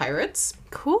facts about pirates.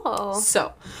 Cool.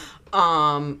 So,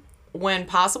 when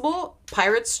possible,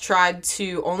 pirates tried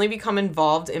to only become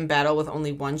involved in battle with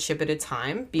only one ship at a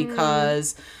time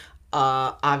because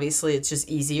obviously it's just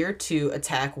easier to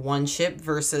attack one ship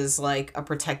versus like a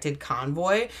protected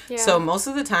convoy. Yeah. So most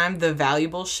of the time the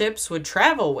valuable ships would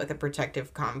travel with a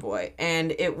protective convoy,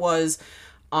 and it was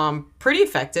pretty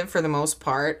effective for the most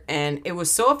part, and it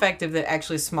was so effective that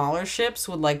actually smaller ships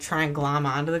would like try and glom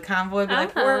onto the convoy, be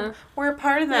like, we're a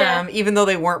part of them, even though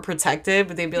they weren't protected,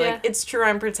 but they'd be like, it's true,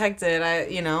 I'm protected,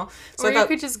 So or you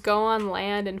could just go on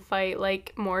land and fight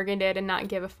like Morgan did and not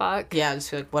give a fuck. Yeah,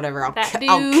 just be like, whatever, I'll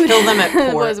kill them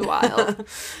at port. Was wild.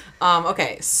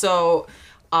 Okay, so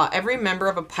every member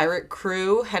of a pirate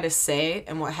crew had a say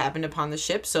in what happened upon the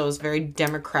ship, so it was very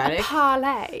democratic. A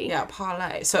parlay. Yeah,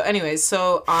 parlay. So anyways,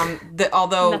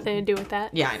 although... Nothing to do with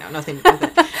that. Yeah, I know, nothing to do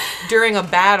with it. During a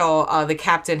battle, the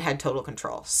captain had total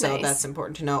control, so that's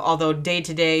important to know. Although day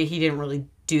to day, he didn't really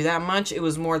do that much. It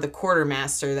was more the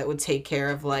quartermaster that would take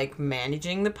care of, like,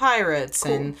 managing the pirates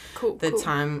and the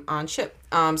time on ship.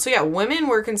 So yeah, women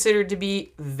were considered to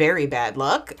be very bad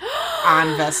luck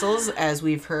on vessels, as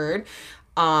we've heard.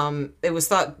 It was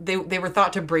thought they were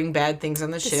thought to bring bad things on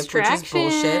the ship, which is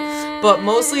bullshit. But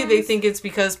mostly they think it's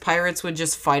because pirates would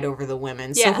just fight over the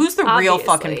women. So who's the real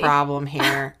fucking problem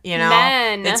here? You know,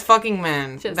 men. It's fucking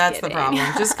men. That's kidding. the problem.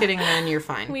 Just kidding, men. You're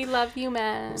fine. We love you,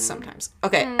 men. Sometimes.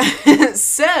 Okay.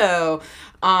 So,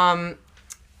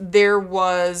 there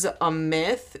was a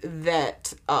myth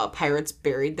that pirates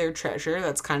buried their treasure.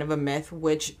 That's kind of a myth,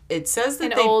 which it says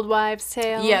that An old wives'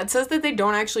 tale. Yeah, it says that they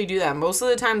don't actually do that. Most of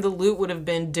the time, the loot would have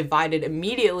been divided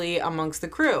immediately amongst the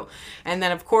crew. And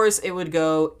then, of course, it would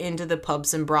go into the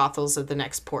pubs and brothels of the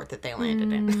next port that they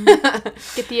landed in.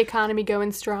 Get the economy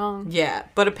going strong. Yeah,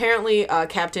 but apparently a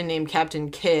captain named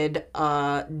Captain Kidd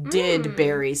did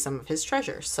bury some of his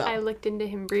treasure. So I looked into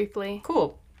him briefly.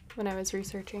 Cool. When I was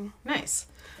researching. Nice.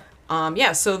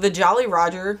 So the Jolly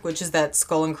Roger, which is that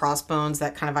skull and crossbones,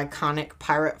 that kind of iconic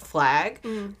pirate flag,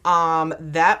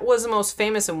 that was the most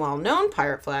famous and well-known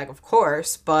pirate flag, of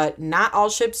course, but not all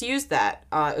ships used that.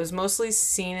 It was mostly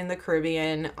seen in the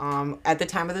Caribbean at the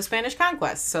time of the Spanish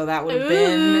conquest, so that would have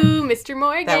been... Mr.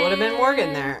 Morgan! That would have been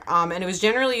Morgan there. And it was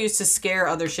generally used to scare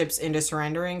other ships into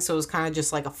surrendering, so it was kind of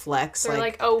just like a flex. They're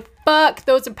like, oh, fuck,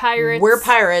 those are pirates. We're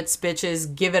pirates,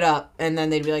 bitches, give it up. And then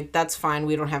they'd be like, that's fine,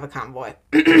 we don't have a convoy.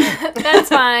 That's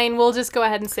fine. We'll just go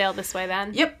ahead and sail this way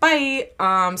then. Yep,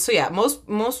 bye. So yeah,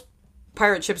 most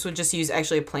pirate ships would just use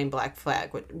actually a plain black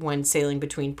flag when sailing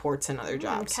between ports and other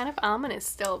jobs. Kind of ominous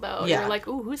still, though. Yeah. You're like,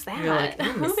 ooh, who's that? You're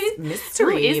like,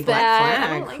 mystery, who is black that?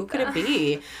 flag. Like who could it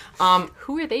be?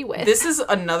 Who are they with? This is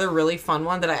another really fun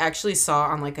one that I actually saw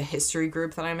on like a history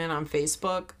group that I'm in on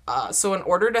Facebook. So in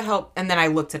order to help, and then I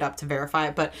looked it up to verify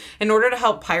it, but in order to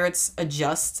help pirates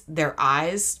adjust their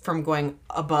eyes from going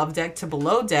above deck to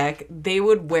below deck, they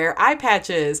would wear eye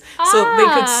patches so they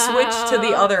could switch to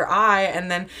the other eye, and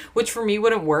then, which for me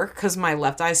wouldn't work because my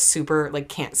left eye super like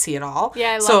can't see at all.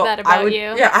 Yeah, I love that about you.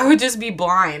 Yeah, I would just be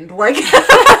blind. Like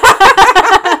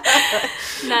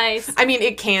Nice. I mean,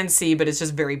 it can see, but it's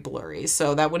just very blurry,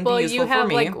 so that wouldn't be useful for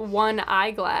me. Well, you have like one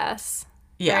eyeglass.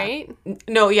 Yeah. Right?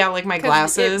 No, yeah, like my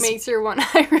glasses. It makes your one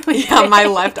eye really Yeah, big. my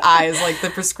left eye is like the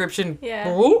prescription.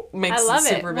 Yeah. Makes I love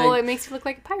it super big. Well, it makes you look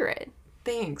like a pirate.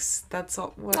 Thanks. That's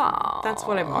all. Aww. That's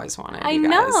what I've always wanted. I you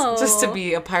guys. know. Just to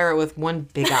be a pirate with one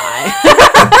big eye.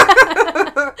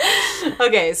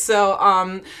 Okay,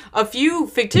 so a few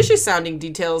fictitious sounding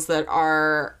details that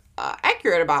are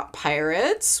accurate about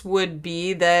pirates would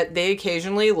be that they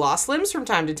occasionally lost limbs from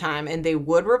time to time, and they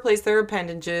would replace their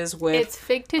appendages with It's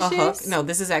fictitious? a hook. No,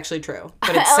 this is actually true,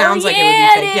 but it sounds like it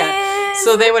would be fake. Yeah.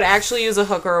 So they would actually use a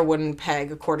hook or a wooden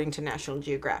peg, according to National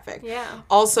Geographic. Yeah.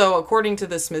 Also, according to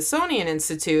the Smithsonian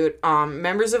Institute,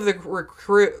 members of the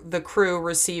crew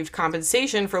received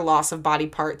compensation for loss of body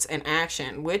parts and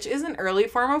action, which is an early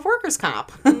form of workers'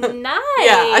 comp. Nice.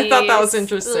 Yeah, I thought that was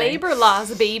interesting. Labor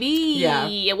laws, baby.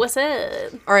 Yeah. What's up?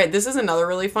 All right, this is another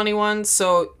really funny one.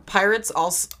 So pirates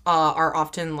also are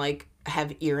often like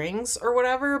have earrings or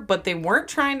whatever, but they weren't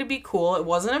trying to be cool. It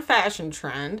wasn't a fashion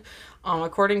trend.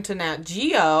 According to Nat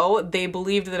Geo, they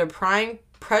believed that applying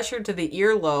pressure to the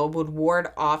earlobe would ward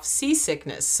off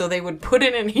seasickness. So they would put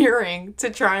in an earring to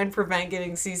try and prevent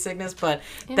getting seasickness, but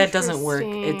that doesn't work.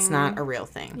 It's not a real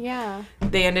thing. Yeah.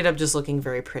 They ended up just looking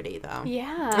very pretty, though.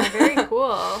 Yeah, very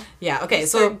cool. Yeah, okay,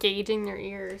 Just so start gauging their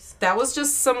ears. that was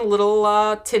just some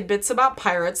little tidbits about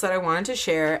pirates that I wanted to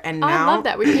share, and now... I love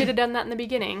that. We should have done that in the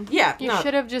beginning. Yeah, You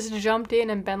should have just jumped in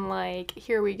and been like,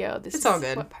 here we go. This is all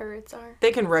good. what pirates are.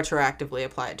 They can retroactively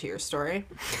apply it to your story.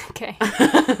 Okay.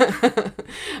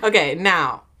 Okay,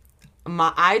 now,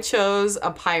 I chose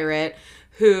a pirate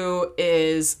who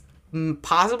is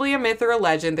possibly a myth or a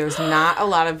legend. There's not a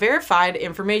lot of verified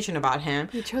information about him.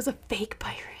 You chose a fake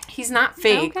pirate. He's not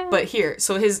fake, Okay. but here.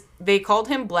 So they called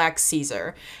him Black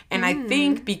Caesar. And I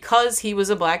think because he was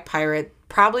a black pirate,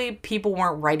 probably people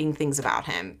weren't writing things about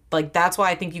him. Like, that's why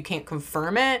I think you can't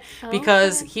confirm it,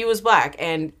 because he was black,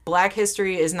 and black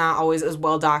history is not always as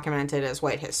well documented as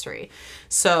white history.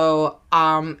 So,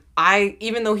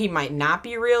 even though he might not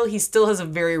be real, he still has a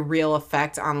very real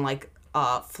effect on, like,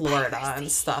 Florida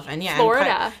and stuff. And yeah,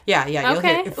 Florida. Yeah, you'll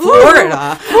Okay. hear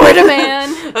Florida. Florida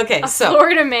man. Okay, so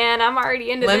Florida man. I'm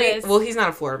already into this. well, he's not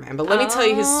a Florida man, but let me tell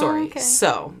you his story. Okay.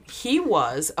 So, he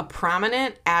was a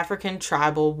prominent African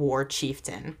tribal war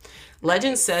chieftain.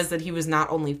 Legend says that he was not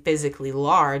only physically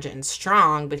large and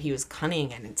strong, but he was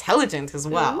cunning and intelligent as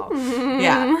well.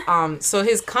 Yeah. So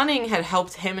his cunning had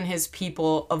helped him and his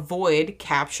people avoid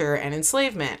capture and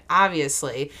enslavement.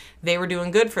 Obviously, they were doing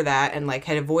good for that and like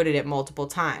had avoided it multiple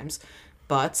times.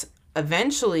 But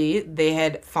eventually, they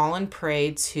had fallen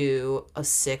prey to a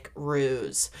sick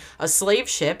ruse. A slave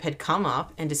ship had come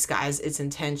up and disguised its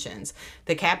intentions.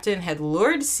 The captain had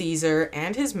lured Caesar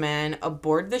and his men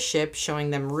aboard the ship, showing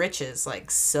them riches like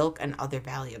silk and other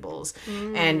valuables.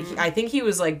 And I think he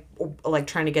was like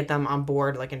trying to get them on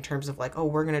board, like in terms of like, oh,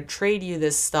 we're gonna trade you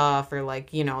this stuff, or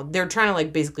like, you know, they're trying to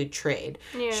like basically trade,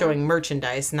 showing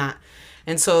merchandise, not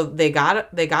And so they got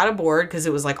aboard because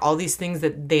it was like all these things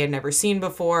that they had never seen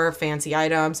before, fancy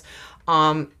items.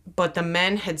 But the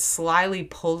men had slyly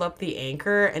pulled up the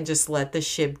anchor and just let the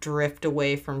ship drift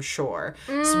away from shore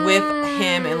with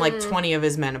him and like 20 of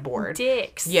his men aboard.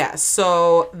 Dicks. Yeah,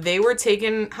 so they were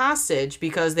taken hostage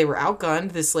because they were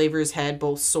outgunned. The slavers had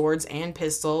both swords and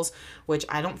pistols, which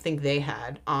I don't think they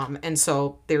had. And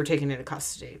so they were taken into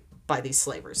custody by these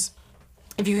slavers.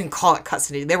 If you can call it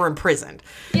custody. They were imprisoned.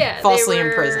 Yeah, falsely they were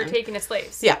imprisoned. taken as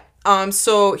slaves. Yeah.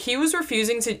 So he was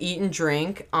refusing to eat and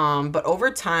drink, but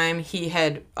over time he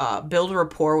had built a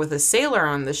rapport with a sailor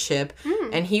on the ship,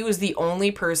 and he was the only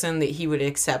person that he would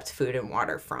accept food and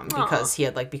water from because he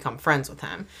had like become friends with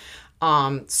him.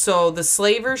 So the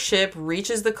slaver ship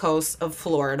reaches the coast of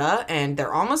Florida, and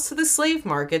they're almost to the slave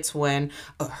markets when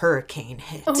a hurricane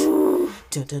hit.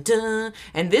 Dun, dun, dun.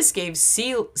 And this gave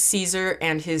Caesar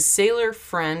and his sailor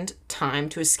friend time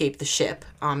to escape the ship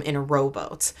in a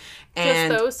rowboat.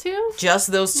 And just those two?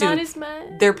 Just those two. Not his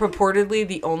men? They're purportedly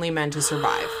the only men to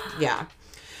survive. Yeah.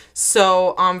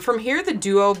 So, from here, the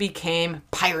duo became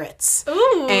pirates.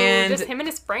 Ooh, and just him and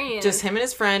his friend. Just him and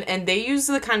his friend. And they used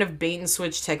the kind of bait and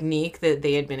switch technique that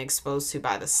they had been exposed to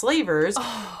by the slavers.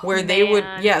 Where they would,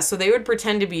 so they would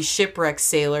pretend to be shipwrecked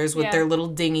sailors with their little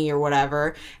dinghy or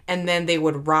whatever. And then they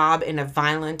would rob in a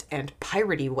violent and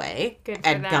piratey way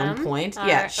at gunpoint.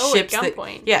 Ships at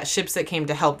gunpoint. Ships that came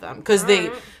to help them. Because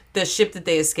the ship that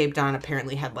they escaped on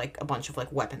apparently had like a bunch of like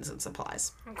weapons and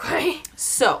supplies. Okay.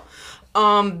 So,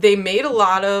 they made a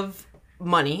lot of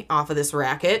money off of this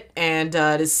racket, and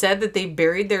it is said that they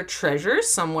buried their treasures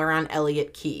somewhere on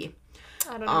Elliott Key.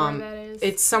 I don't know where that is.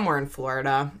 It's somewhere in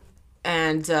Florida,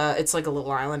 and it's like a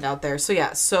little island out there.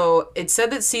 So it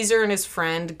said that Caesar and his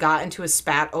friend got into a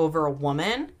spat over a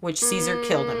woman, which Caesar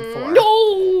killed him for.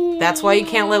 No! That's why you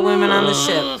can't let women on the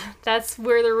ship. That's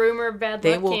where the rumor of bad luck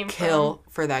came from. They will kill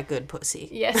for that good pussy.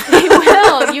 Yes, they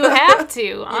will. You have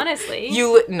to, honestly.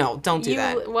 No, don't do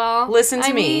that. Well, listen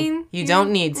to me. You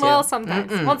don't need to. Well,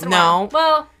 sometimes. Once in a while.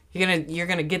 Well, you're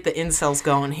gonna get the incels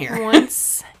going here.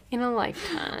 Once in a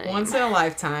lifetime. Once in a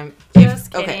lifetime.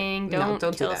 Just kidding. Okay. Don't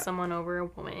do kill that. someone over a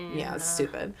woman. Yeah, it's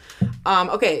stupid.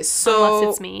 Okay, so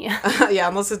unless it's me. Yeah,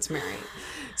 unless it's Mary.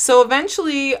 So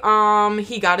eventually,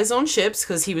 he got his own ships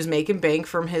because he was making bank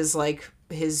from his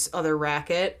other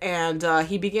racket, and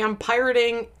he began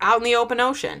pirating out in the open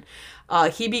ocean.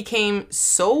 He became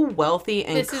so wealthy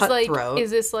and cutthroat.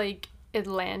 Is this like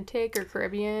Atlantic or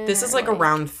Caribbean? This is like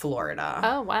around Florida.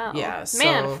 Oh, wow. Yeah.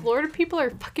 Man, Florida people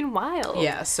are fucking wild.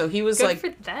 Yeah, so he was Good for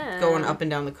them. going up and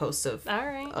down the coast of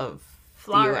Florida.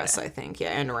 the U.S., I think. Yeah,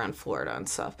 and around Florida and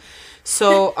stuff.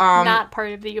 So, not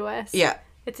part of the U.S. Yeah.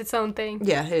 It's its own thing.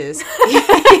 Yeah, it is.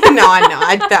 No, I know.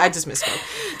 I just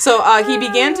misspoke. So he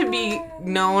began to be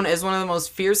known as one of the most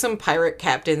fearsome pirate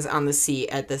captains on the sea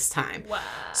at this time. Wow.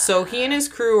 So he and his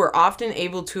crew were often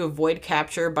able to avoid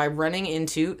capture by running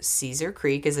into Caesar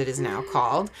Creek, as it is now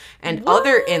called, and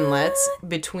other inlets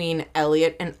between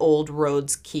Elliott and Old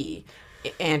Rhodes Key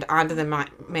and onto the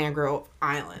mangrove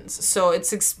islands. So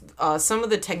it's some of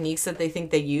the techniques that they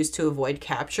think they use to avoid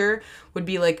capture would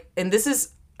be like, and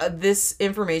this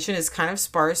information is kind of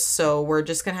sparse, so we're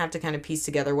just going to have to kind of piece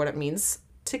together what it means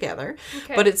together.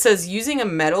 Okay. But it says using a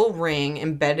metal ring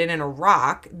embedded in a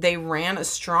rock, they ran a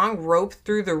strong rope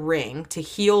through the ring to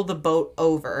heel the boat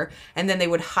over, and then they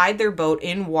would hide their boat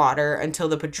in water until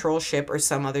the patrol ship or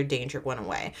some other danger went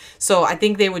away. So I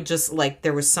think they would just,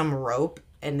 there was some rope,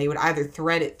 and they would either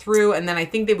thread it through, and then I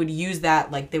think they would use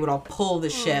that, they would all pull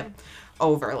the ship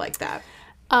over like that.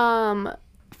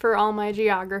 For all my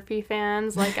geography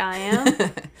fans like I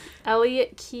am,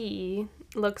 Elliott Key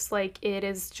looks like it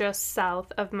is just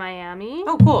south of Miami.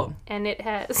 Oh, cool. And it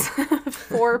has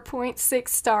 4.6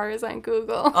 stars on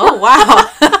Google. Oh, wow.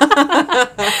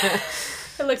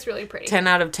 It looks really pretty. 10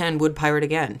 out of 10 would pirate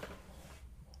again.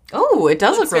 Oh, it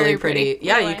does look really pretty.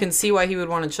 Yeah, anyway. You can see why he would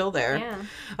want to chill there. Yeah.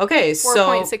 Okay, so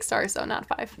 4.6 stars, though, not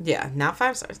 5. Yeah, not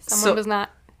 5 stars. Someone was not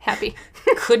happy.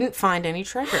 Couldn't find any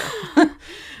treasure.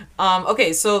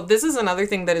 Okay, so this is another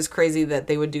thing that is crazy that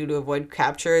they would do to avoid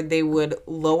capture. They would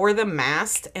lower the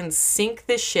mast and sink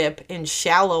the ship in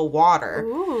shallow water,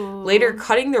 later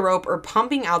cutting the rope or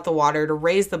pumping out the water to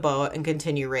raise the boat and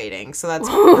continue raiding. So that's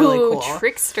really cool.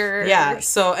 Trickster. Yeah,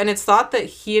 and it's thought that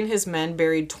he and his men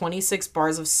buried 26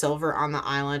 bars of silver on the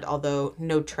island, although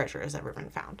no treasure has ever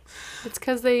been found. It's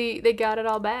because they got it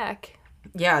all back.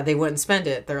 Yeah, they wouldn't spend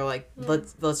it. They're like,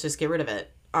 let's just get rid of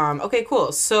it. Okay,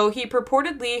 cool. So he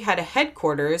purportedly had a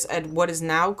headquarters at what is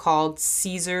now called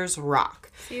Caesar's Rock.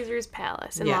 Caesar's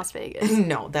Palace in Las Vegas.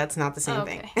 No, that's not the same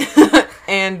thing.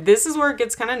 And this is where it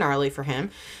gets kind of gnarly for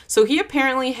him. So he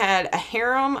apparently had a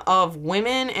harem of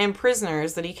women and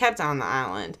prisoners that he kept on the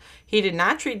island. He did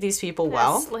not treat these people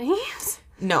well. Slaves?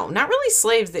 No, not really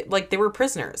slaves. They were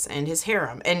prisoners and his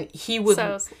harem. And he would...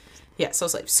 So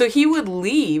slaves. So he would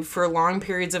leave for long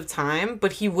periods of time,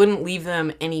 but he wouldn't leave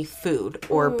them any food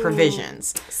or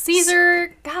provisions.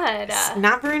 Caesar, God.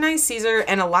 Not very nice, Caesar.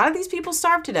 And a lot of these people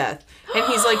starved to death. And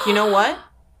he's like, you know what?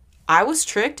 I was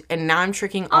tricked, and now I'm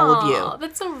tricking all of you.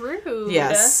 That's so rude.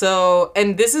 Yes. So,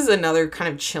 and this is another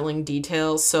kind of chilling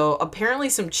detail. So apparently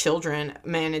some children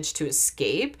managed to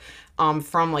escape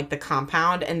from like the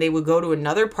compound, and they would go to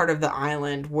another part of the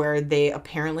island where they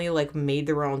apparently like made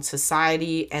their own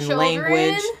society and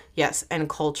language. Yes, and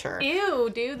culture. Ew,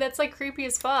 dude, that's like creepy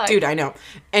as fuck. Dude, I know.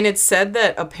 And it's said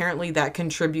that apparently that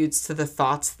contributes to the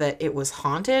thoughts that it was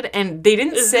haunted. And they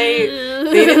didn't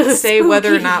say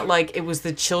whether or not like it was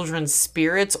the children's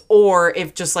spirits or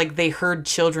if just like they heard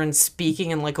children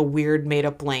speaking in like a weird made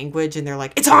up language and they're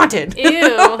like, it's haunted.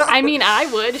 Ew. I mean, I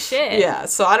would. Shit. Yeah.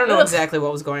 So I don't know exactly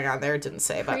what was going on there. It didn't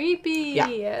say, but creepy.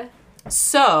 Yeah.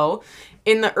 So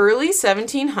in the early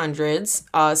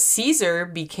 1700s, Caesar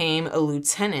became a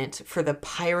lieutenant for the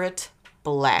pirate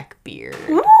Blackbeard.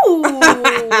 Ooh,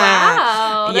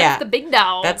 wow. That's the big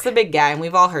dog. That's the big guy, and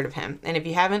we've all heard of him. And if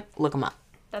you haven't, look him up.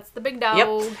 That's the big dog.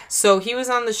 Yep. So he was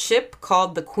on the ship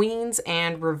called the Queen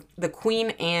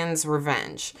Anne's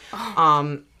Revenge.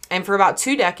 And for about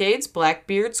 2 decades,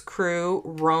 Blackbeard's crew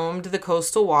roamed the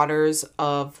coastal waters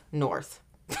of North.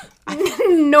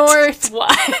 North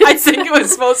what? I think it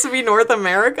was supposed to be North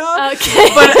America. Okay.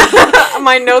 But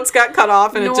my notes got cut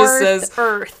off and North it just says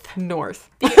Earth. North.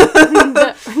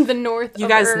 The North. You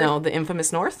guys know the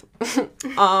infamous North?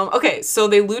 Okay, so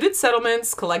they looted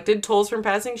settlements, collected tolls from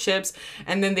passing ships,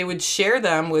 and then they would share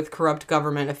them with corrupt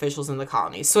government officials in the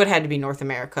colonies. So it had to be North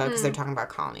America because they're talking about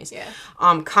colonies. Yeah.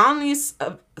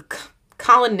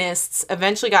 Colonists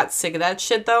eventually got sick of that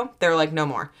shit, though. They were like, no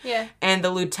more. Yeah. And the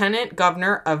lieutenant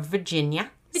governor of Virginia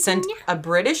sent a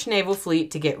British naval fleet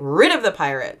to get rid of the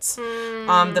pirates.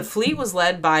 The fleet was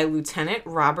led by Lieutenant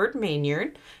Robert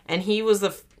Maynard, and he was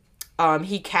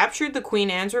he captured the Queen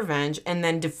Anne's Revenge and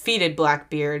then defeated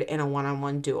Blackbeard in a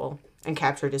one-on-one duel and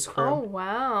captured his crew. Oh,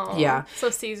 wow. Yeah. So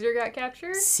Caesar got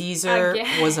captured? Caesar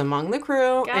was among the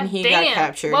crew, and he got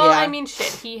captured. Well, yeah. I mean,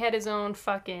 shit, he had his own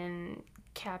fucking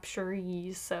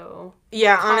capturees, so...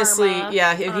 Yeah, karma, honestly,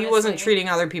 he wasn't treating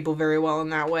other people very well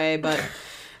in that way, but...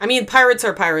 I mean, pirates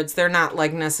are pirates. They're not,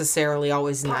 like, necessarily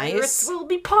always nice. Pirates will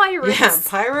be pirates. Yeah,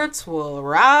 pirates will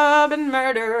rob and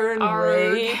murder and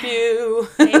rape you.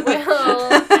 They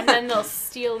will. And then they'll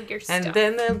steal your stuff. And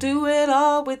then they'll do it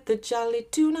all with the jolly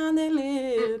tune on their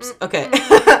lips. Okay.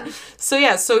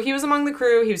 So he was among the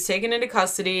crew. He was taken into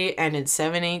custody. And in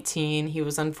 718, he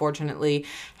was unfortunately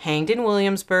hanged in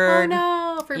Williamsburg. Oh,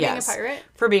 no. For being a pirate?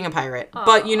 For being a pirate. Aww.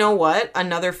 But you know what?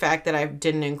 Another fact that I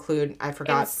didn't include, I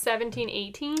forgot. In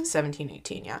 1718?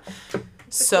 1718, yeah.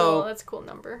 That's a cool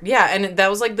number. Yeah, and that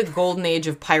was like the golden age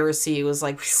of piracy. It was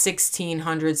like 1600s,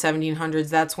 1700s.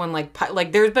 That's when like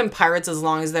there's been pirates as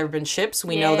long as there have been ships.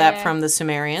 We know that from the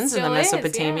Sumerians and the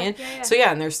Mesopotamian. Yeah. So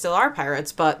yeah, and there still are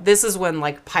pirates. But this is when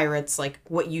like pirates, like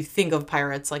what you think of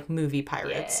pirates, like movie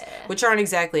pirates, which aren't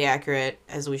exactly accurate,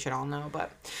 as we should all know. But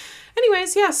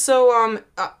anyways, yeah, so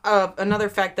another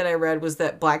fact that I read was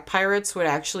that black pirates would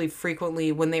actually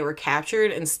frequently, when they were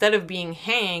captured, instead of being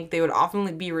hanged, they would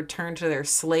often be returned to their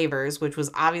slavers, which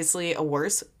was obviously a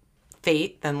worse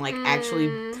fate than, like,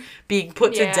 actually being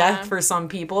put to death for some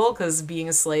people, because being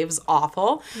a slave is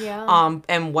awful. Yeah.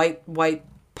 And white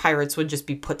pirates would just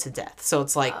be put to death. So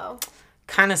it's like...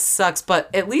 kind of sucks, but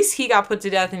at least he got put to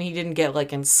death and he didn't get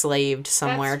like enslaved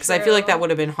somewhere, because I feel like that would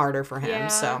have been harder for him.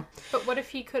 So but what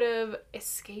if he could have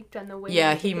escaped on the way?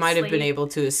 Yeah, he might have been able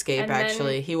to escape.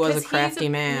 Actually, he was a crafty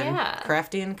man.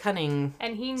 Crafty and cunning.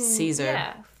 And he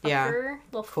Caesar. Little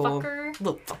fucker.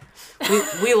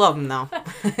 We love him though.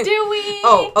 Do we?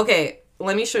 Oh, okay.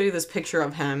 Let me show you this picture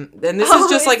of him. And this is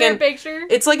just like a picture?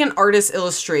 It's like an artist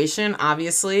illustration,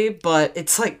 obviously, but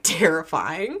it's like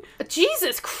terrifying.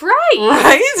 Jesus Christ!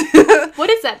 Right? What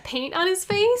is that, paint on his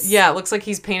face? Yeah, it looks like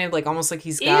he's painted like almost like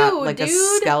he's got a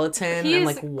skeleton and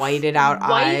like whited out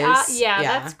eyes. Yeah,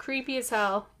 that's creepy as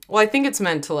hell. Well, I think it's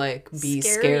meant to, like, be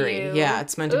scary. Yeah,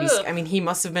 it's meant to be... I mean, he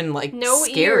must have been, like,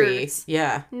 scary. Ears.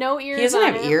 Yeah. No ears. He doesn't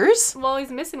have ears? Well,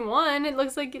 he's missing one. It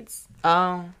looks like it's...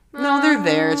 Oh. No, they're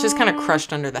there. It's just kind of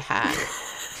crushed under the hat.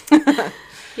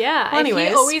 Yeah. Well, anyways. If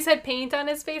he always had paint on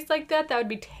his face like that would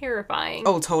be terrifying.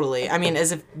 Oh, totally. I mean,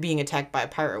 as if being attacked by a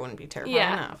pirate wouldn't be terrifying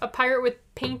enough. A pirate with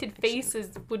painted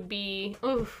faces would be...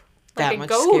 Oof. that a much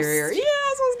ghost. scarier. Yeah,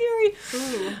 so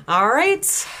scary. Ooh. All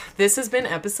right. This has been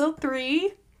episode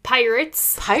 3.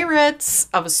 Pirates. Pirates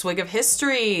of a Swig of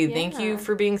History. Yeah. Thank you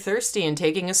for being thirsty and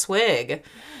taking a swig.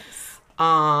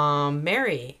 Yes.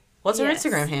 Mary, what's our Yes.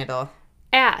 Instagram handle?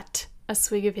 At a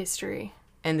swig of history.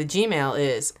 And the Gmail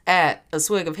is at a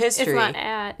swig of history. It's not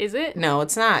at, is it? No,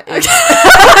 it's not. It's,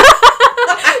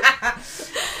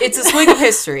 it's a swig of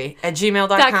history at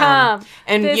gmail.com.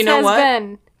 And this you know has what?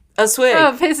 Been A swig.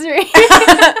 of history.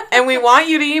 And we want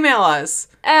you to email us.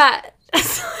 At.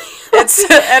 It's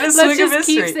at a swig of Let's just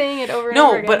history. keep saying it over and No,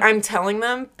 over again. but I'm telling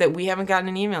them that we haven't gotten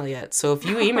an email yet. So if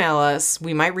you email us,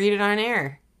 we might read it on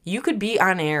air. You could be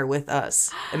on air with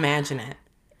us. Imagine it.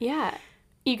 Yeah.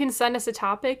 You can send us a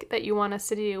topic that you want us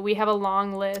to do. We have a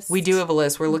long list. We do have a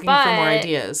list. We're looking for more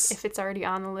ideas. If it's already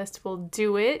on the list, we'll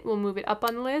do it. We'll move it up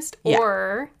on the list. Yeah.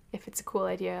 Or if it's a cool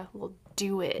idea, we'll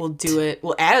do it. We'll do it.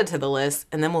 We'll add it to the list,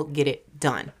 and then we'll get it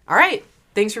done. All right.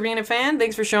 Thanks for being a fan.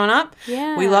 Thanks for showing up.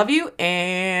 Yeah. We love you,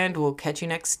 and we'll catch you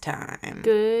next time.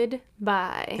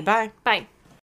 Goodbye. Goodbye. Bye.